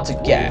is hard to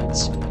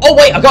get. Oh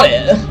wait, I got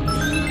it!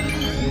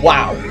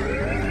 Wow.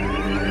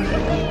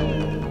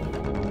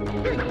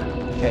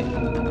 Okay.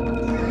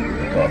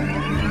 Got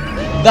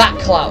that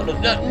cloud.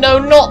 No,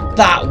 not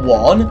that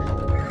one.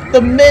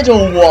 The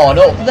middle one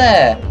up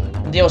there.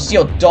 You'll see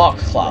your dark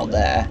cloud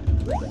there.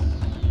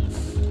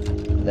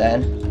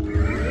 Then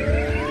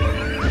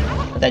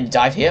you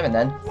dive here, and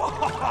then.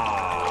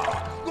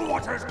 The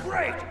water's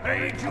great,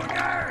 hey,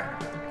 Junior?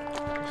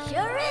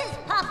 Sure is,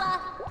 Papa.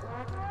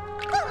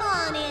 Come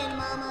on in,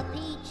 Mama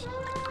Peach.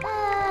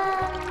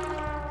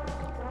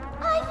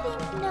 I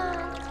think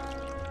not.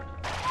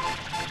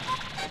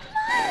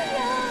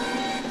 Mario!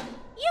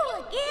 You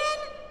again?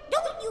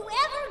 Don't you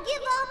ever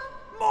give up?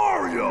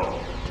 Mario!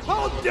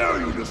 How dare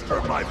you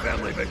disturb my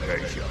family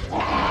vacation?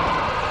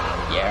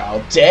 Yeah, how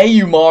dare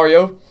you,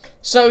 Mario?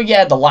 So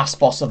yeah, the last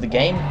boss of the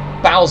game,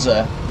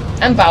 Bowser,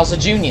 and Bowser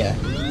Jr.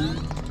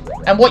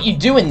 And what you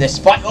do in this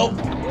fight,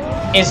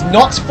 is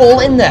not fall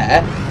in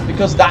there,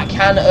 because that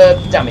can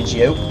damage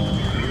you.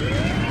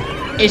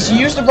 Is you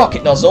use the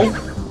rocket nozzle,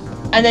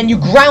 and then you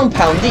ground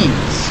pound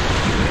these.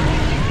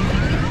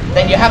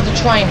 Then you have to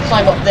try and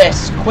climb up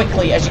this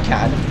quickly as you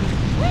can.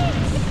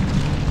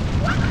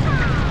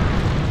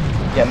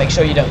 Yeah, make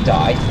sure you don't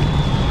die.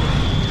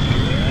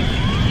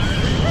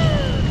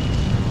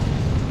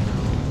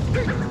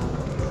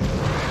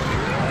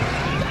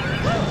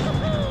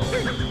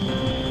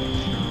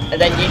 And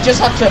then you just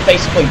have to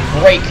basically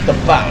break the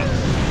bath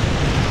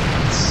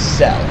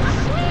itself,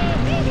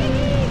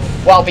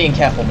 while being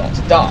careful not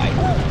to die.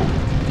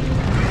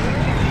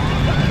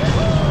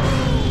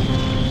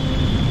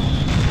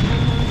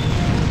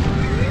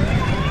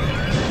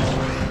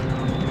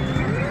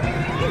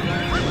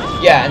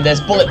 Yeah, and there's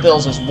bullet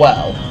bills as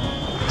well,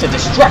 to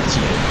distract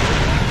you,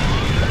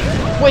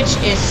 which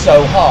is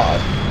so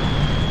hard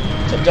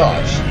to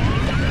dodge.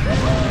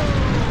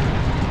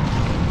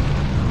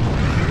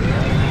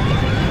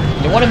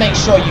 You want to make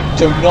sure you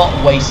do not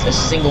waste a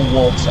single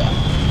water.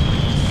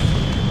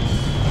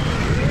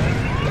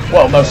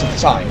 Well, most of the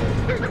time.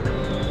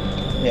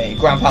 Yeah, you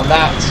ground pound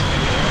that.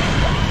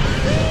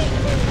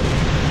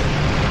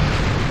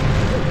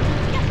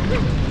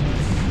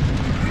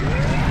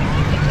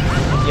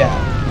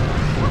 Yeah.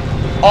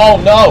 Oh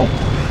no!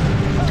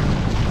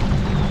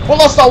 We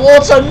lost our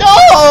water!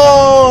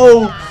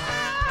 No!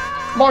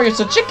 Mario's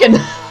a chicken!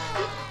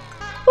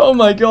 Oh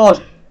my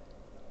god.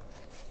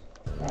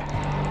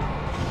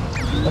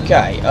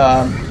 Okay,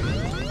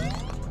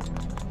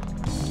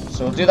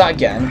 so we'll do that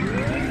again.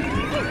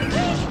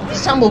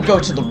 This time we'll go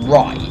to the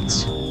right.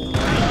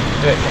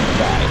 Do it from the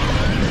right.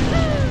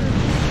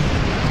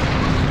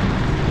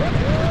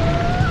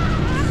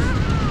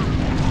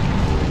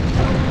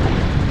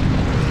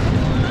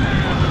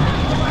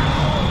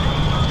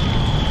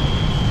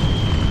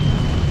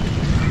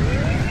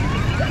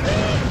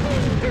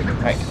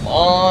 Right, come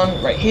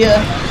on, right here.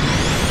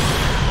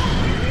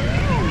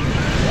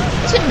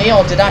 Is it me,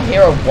 or did I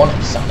hear a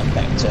one-up sound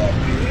effect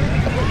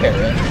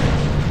appearing?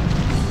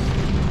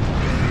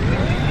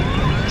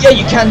 Yeah,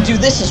 you can do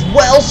this as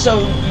well,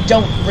 so you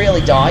don't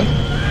really die.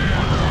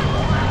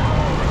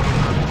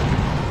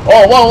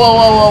 Oh, whoa, whoa,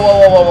 whoa, whoa,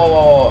 whoa, whoa, whoa,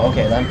 whoa, whoa.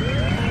 Okay, then.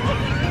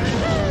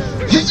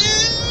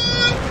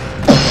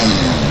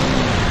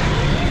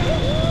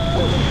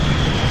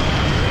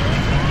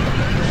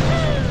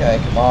 Okay,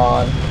 come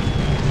on.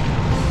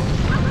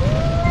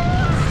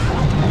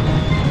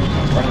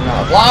 Running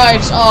out of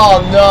lives.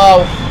 Oh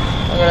no!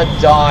 I'm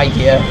gonna die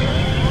here.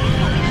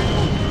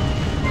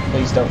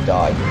 Please don't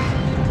die.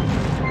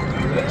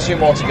 We've got 2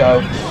 more to go.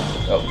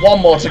 We've got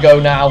 1 more to go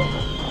now.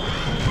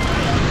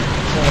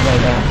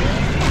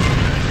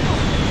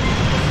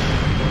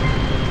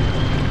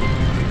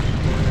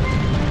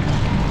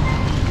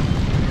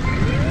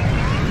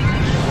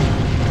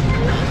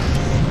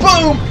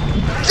 Boom!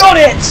 Got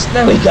it!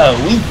 There we go.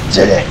 We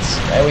did it.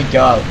 There we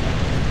go.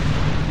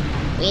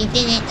 We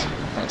did it.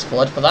 Thanks,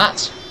 Flood, for that.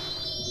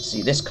 Let's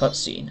see this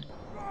cutscene.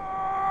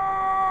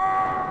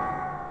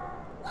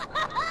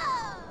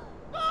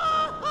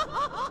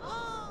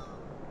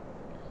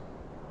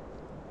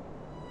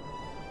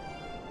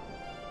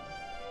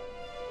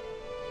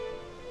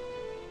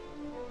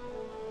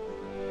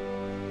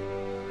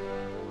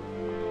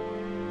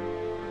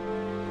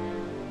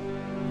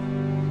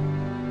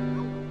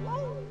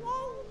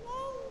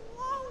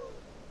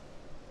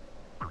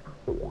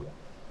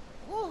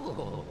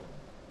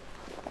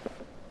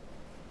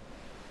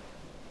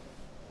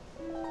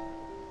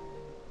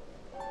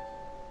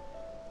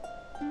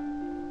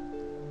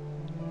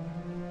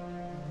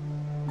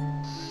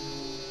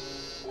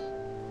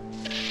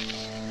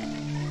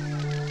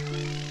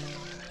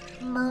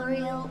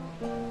 Mario,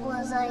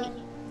 was I,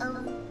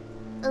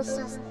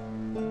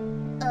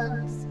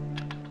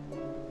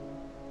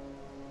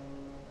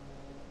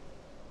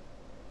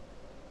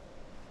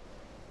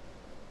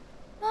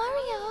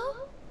 Mario,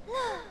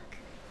 look.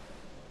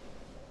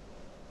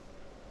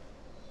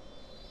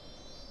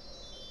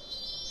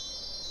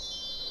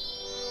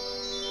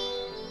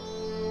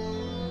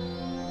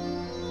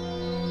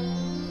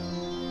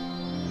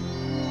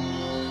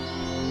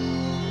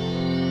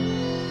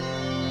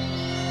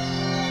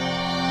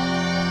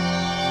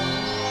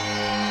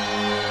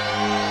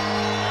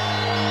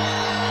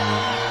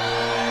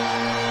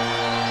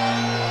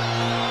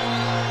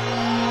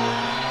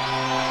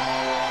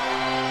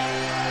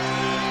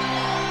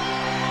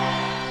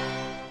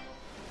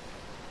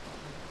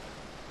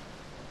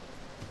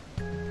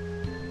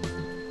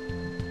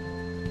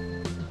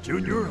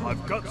 Junior,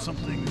 I've got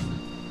something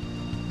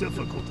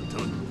difficult to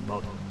tell you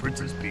about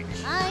Princess Peach.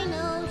 I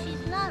know,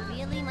 she's not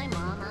really my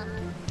mama.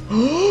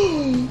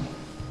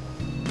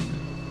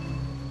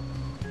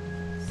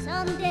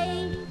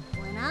 Someday,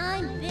 when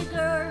I'm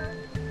bigger,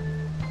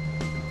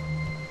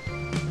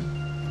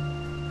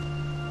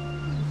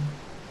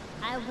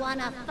 I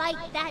wanna fight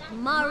that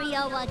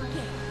Mario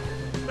again.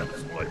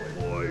 That's right,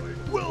 boy.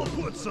 Well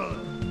put,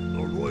 son.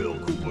 The Royal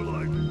Koopa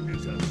line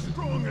is as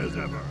strong as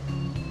ever.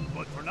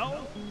 But for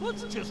now,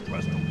 let's just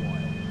rest a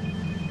while.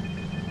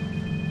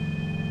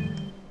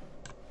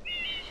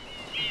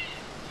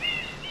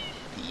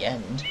 The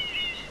end?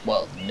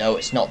 Well, no,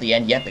 it's not the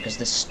end yet, because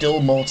there's still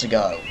more to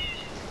go.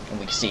 And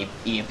we can see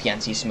Ian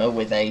Piantissimo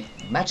with a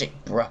magic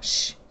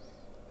brush.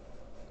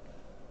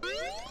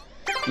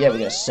 Yeah, we're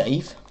gonna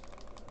save.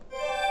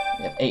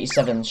 We have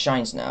 87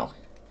 shines now.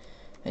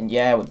 And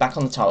yeah, we're back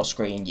on the title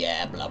screen.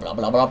 Yeah, blah blah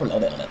blah blah blah blah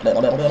blah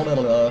blah blah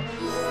blah.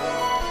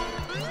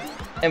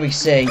 And we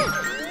see,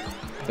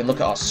 if we look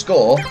at our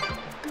score,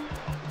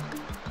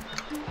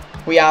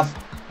 we have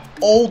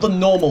all the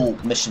normal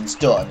missions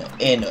done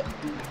in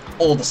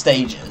all the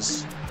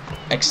stages,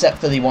 except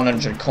for the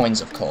 100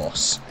 coins, of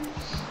course.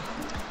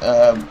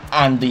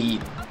 And the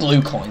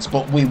blue coins,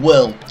 but we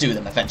will do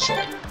them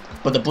eventually.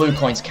 But the blue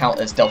coins count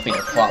as Delfino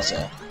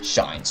Plaza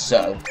shines,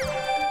 so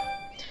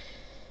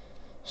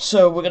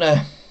we're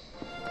gonna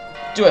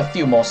do a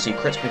few more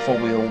secrets before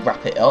we'll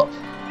wrap it up.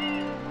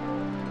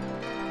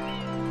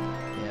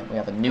 Yeah, we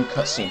have a new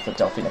cutscene for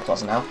Delfino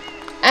Plaza now,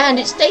 and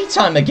it's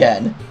daytime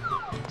again.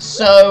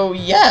 So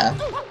yeah,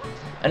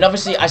 and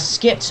obviously I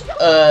skipped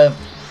the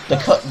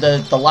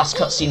last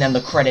cutscene and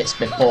the credits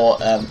before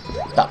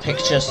that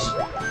picture.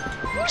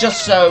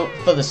 Just so,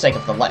 for the sake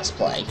of the Let's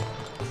Play.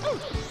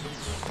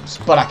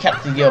 But I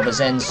kept the others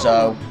in,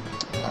 so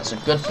that's a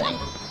good thing.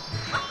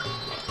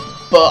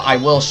 But I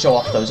will show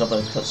off those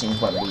other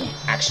cutscenes when we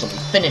actually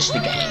finish the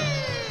game.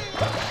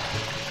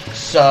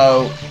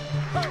 So,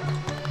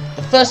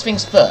 the first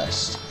things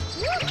first.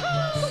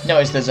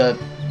 Notice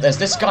there's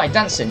this guy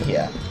dancing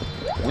here.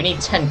 We need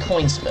 10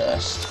 coins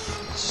first.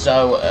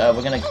 So,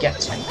 we're gonna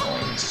get 10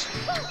 coins.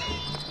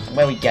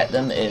 Where we get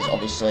them is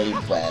obviously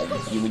where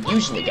you would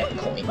usually get the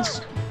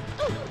coins.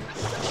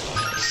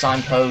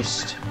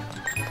 Signpost.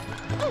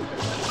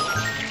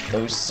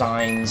 Those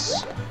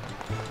signs.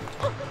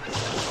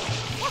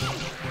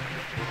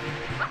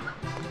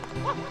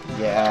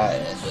 Yeah,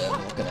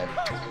 and we're gonna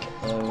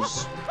get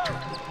those.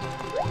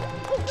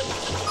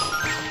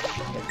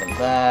 Get them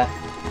there.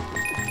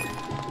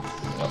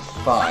 We got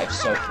 5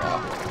 so far.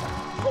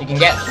 You can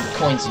get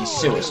coins in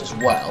sewers as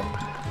well,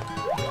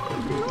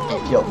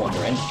 if you're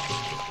wondering.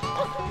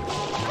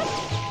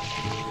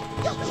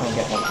 Try and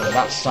get one for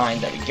that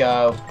sign, there we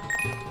go.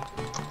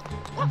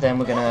 And then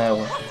we're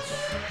gonna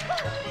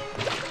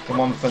get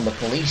one from the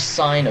police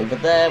sign over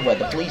there, where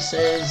the police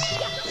is.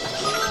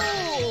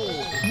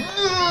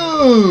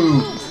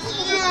 No!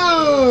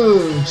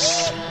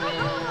 Yes!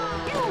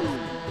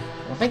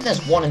 I think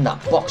there's one in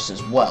that box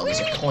as well. There's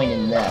a coin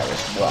in there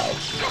as well.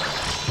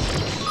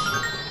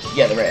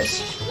 Yeah, there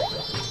is.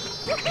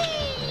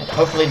 And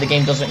hopefully the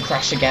game doesn't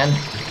crash again.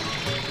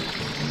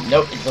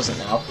 Nope, it doesn't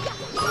now.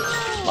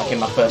 Like in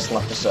my first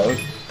episode.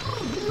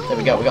 There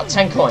we go, we got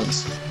 10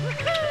 coins.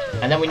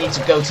 And then we need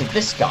to go to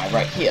this guy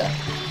right here.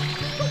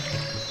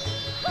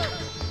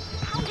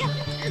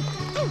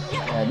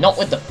 Not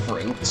with the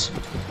fruit.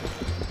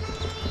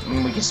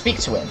 We can speak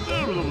to him.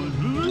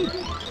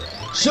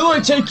 Shall I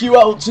take you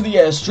out to the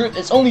airstrip?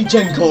 It's only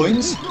 10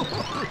 coins.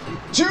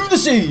 To the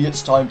sea!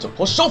 It's time to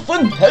push off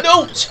and head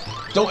out!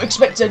 Don't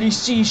expect any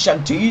sea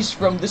shanties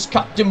from this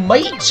captain,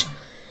 mate!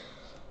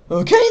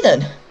 Okay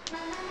then.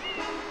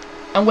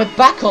 And we're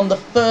back on the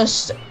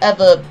first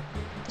ever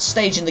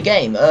stage in the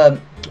game,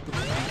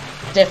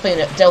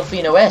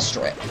 Delfino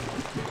Airstrip.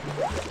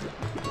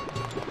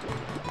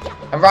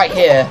 And right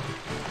here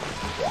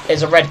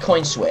is a red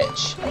coin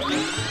switch.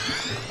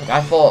 Like,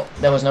 I thought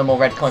there was no more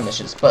red coin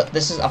missions, but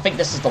I think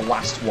this is the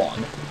last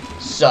one.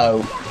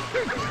 So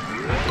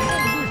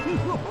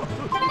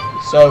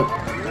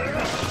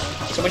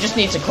we just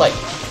need to collect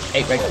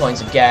 8 red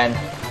coins again.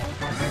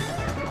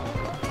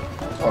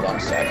 Hold on a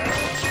sec.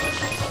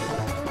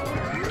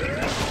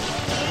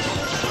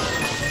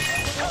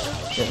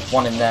 There's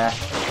one in there.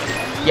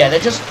 Yeah, they're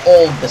just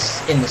all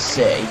in the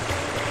sea.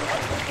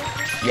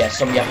 Yeah,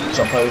 some you have to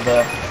jump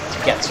over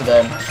to get to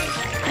them.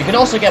 You can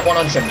also get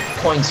 100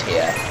 coins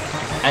here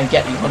and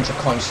get the 100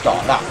 coin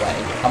star that way.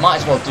 I might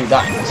as well do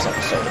that in this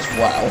episode as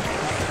well.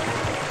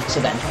 So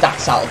then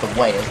that's out of the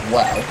way as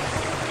well.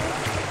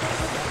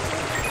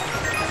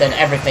 Then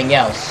everything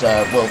else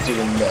we'll do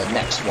in the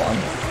next one.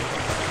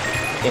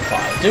 If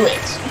I do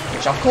it,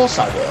 which of course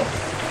I will.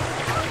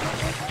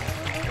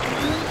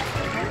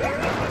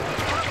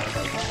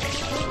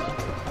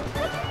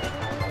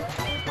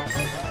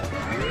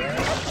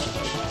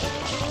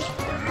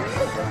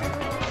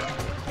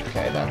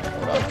 Okay then,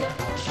 hold on.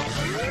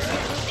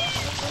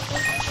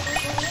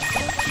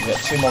 We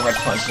got 2 more red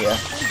coins here.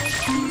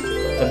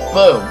 Then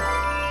boom!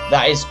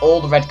 That is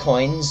all the red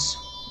coins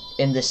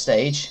in this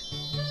stage.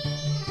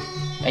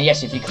 And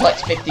yes, if you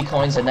collect 50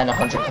 coins and then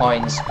 100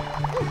 coins,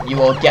 you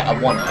will get a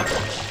 1-up.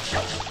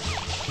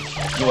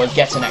 You will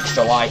get an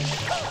extra life.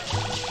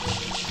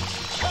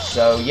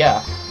 So,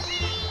 yeah.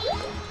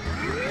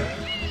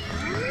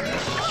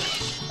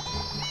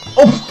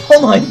 Oh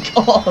my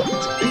god!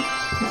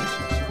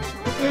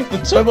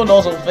 The turbo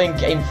nozzle thing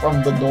came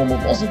from the normal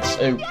nozzle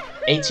too.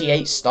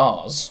 88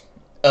 stars.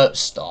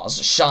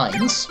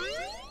 Shines.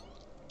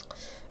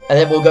 And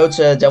then we'll go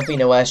to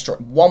Delfino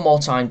Airstrip one more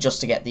time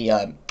just to get the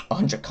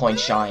 100 coin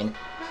shine.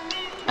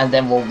 And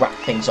then we'll wrap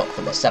things up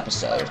for this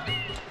episode.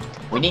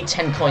 We need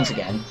 10 coins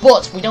again,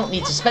 but we don't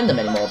need to spend them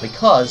anymore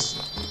because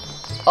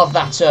of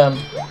that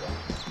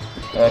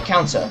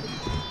counter.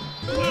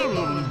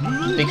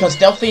 Because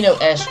Delfino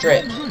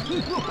Airstrip,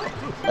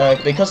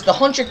 because the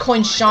 100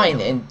 coin shine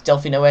in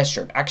Delfino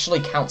Airstrip actually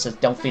counts as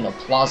Delfino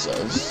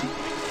Plazas,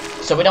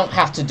 so we don't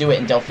have to do it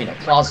in Delfino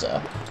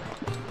Plaza.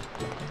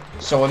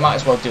 So we might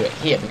as well do it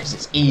here because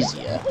it's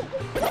easier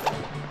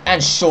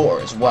and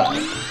shorter as well.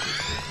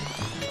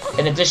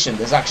 In addition,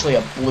 there's actually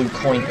a blue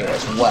coin here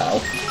as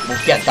well. We'll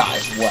get that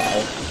as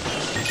well.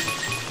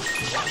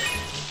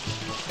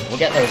 We'll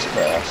get those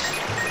first.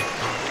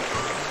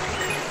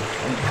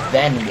 And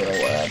then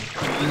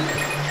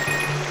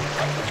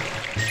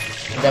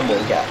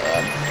we'll get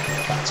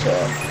that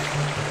turn.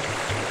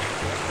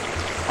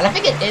 And I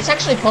think it's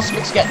actually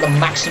possible to get the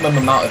maximum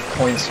amount of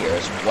coins here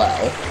as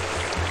well.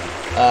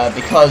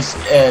 Because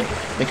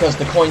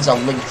the coins are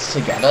linked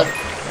together.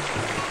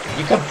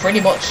 You can pretty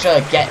much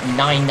get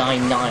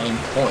 999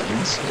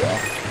 coins here.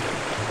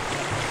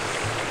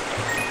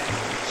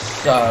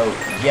 So,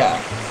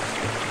 yeah.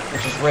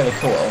 Which is really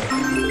cool.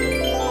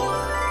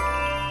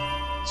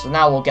 So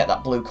now we'll get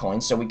that blue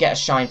coin. So we get a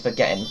shine for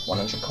getting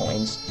 100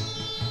 coins.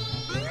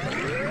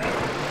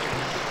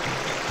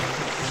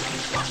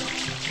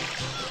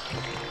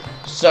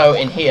 So,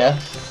 in here...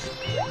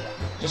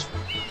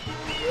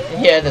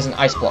 there's an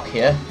ice block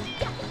here.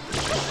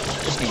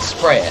 Just need to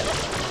spray it.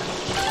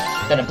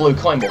 Then a blue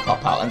coin will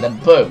pop out, and then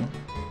boom.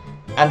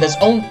 And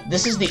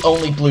this is the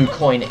only blue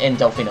coin in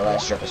Delfino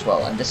Airstrip as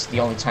well, and this is the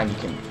only time you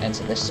can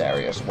enter this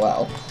area as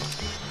well.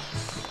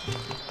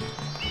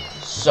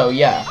 So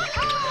yeah.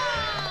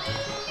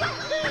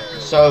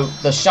 So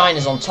the shine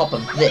is on top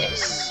of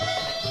this.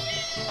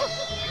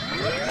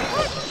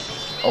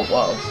 Oh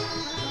whoa.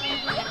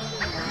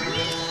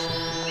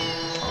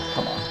 Oh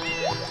come on.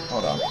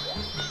 Hold on.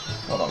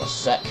 Hold on a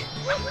sec.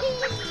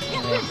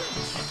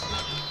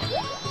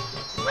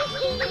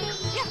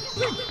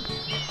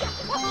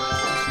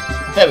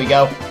 There we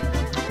go.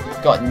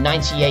 Got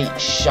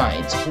 98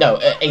 shines. No,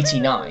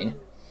 89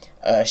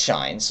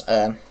 shines.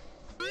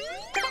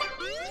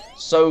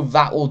 So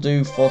that will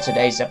do for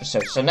today's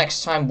episode. So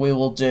next time we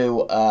will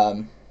do,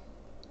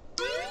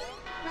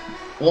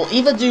 we'll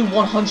either do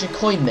 100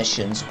 coin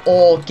missions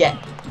or get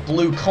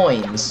blue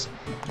coins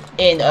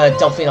in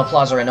Delfino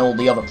Plaza and all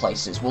the other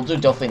places. We'll do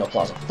Delfino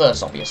Plaza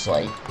first,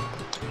 obviously.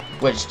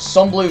 Which,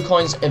 some blue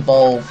coins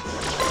involve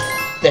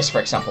this, for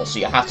example, so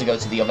you have to go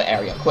to the other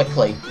area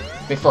quickly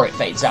before it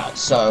fades out.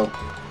 So,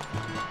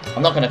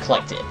 I'm not going to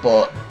collect it,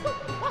 but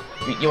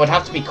you would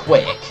have to be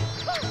quick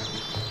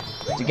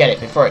to get it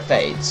before it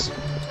fades.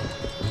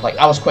 Like,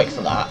 I was quick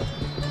for that.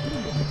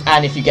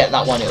 And if you get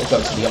that one, it'll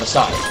go to the other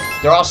side.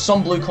 There are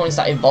some blue coins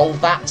that involve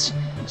that,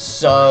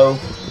 so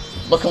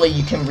luckily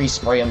you can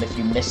respray them if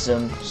you miss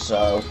them,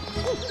 so...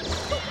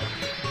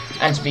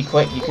 And to be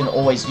quick, you can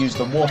always use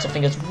the water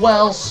thing as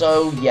well,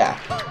 so yeah.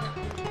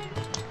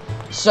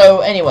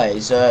 So,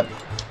 anyways,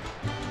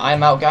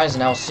 I'm out, guys,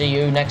 and I'll see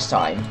you next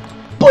time.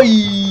 Bye!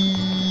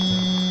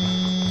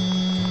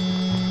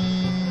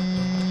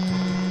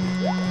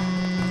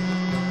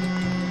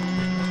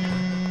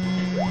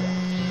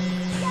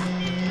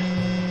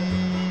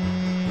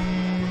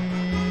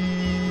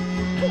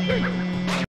 Okay.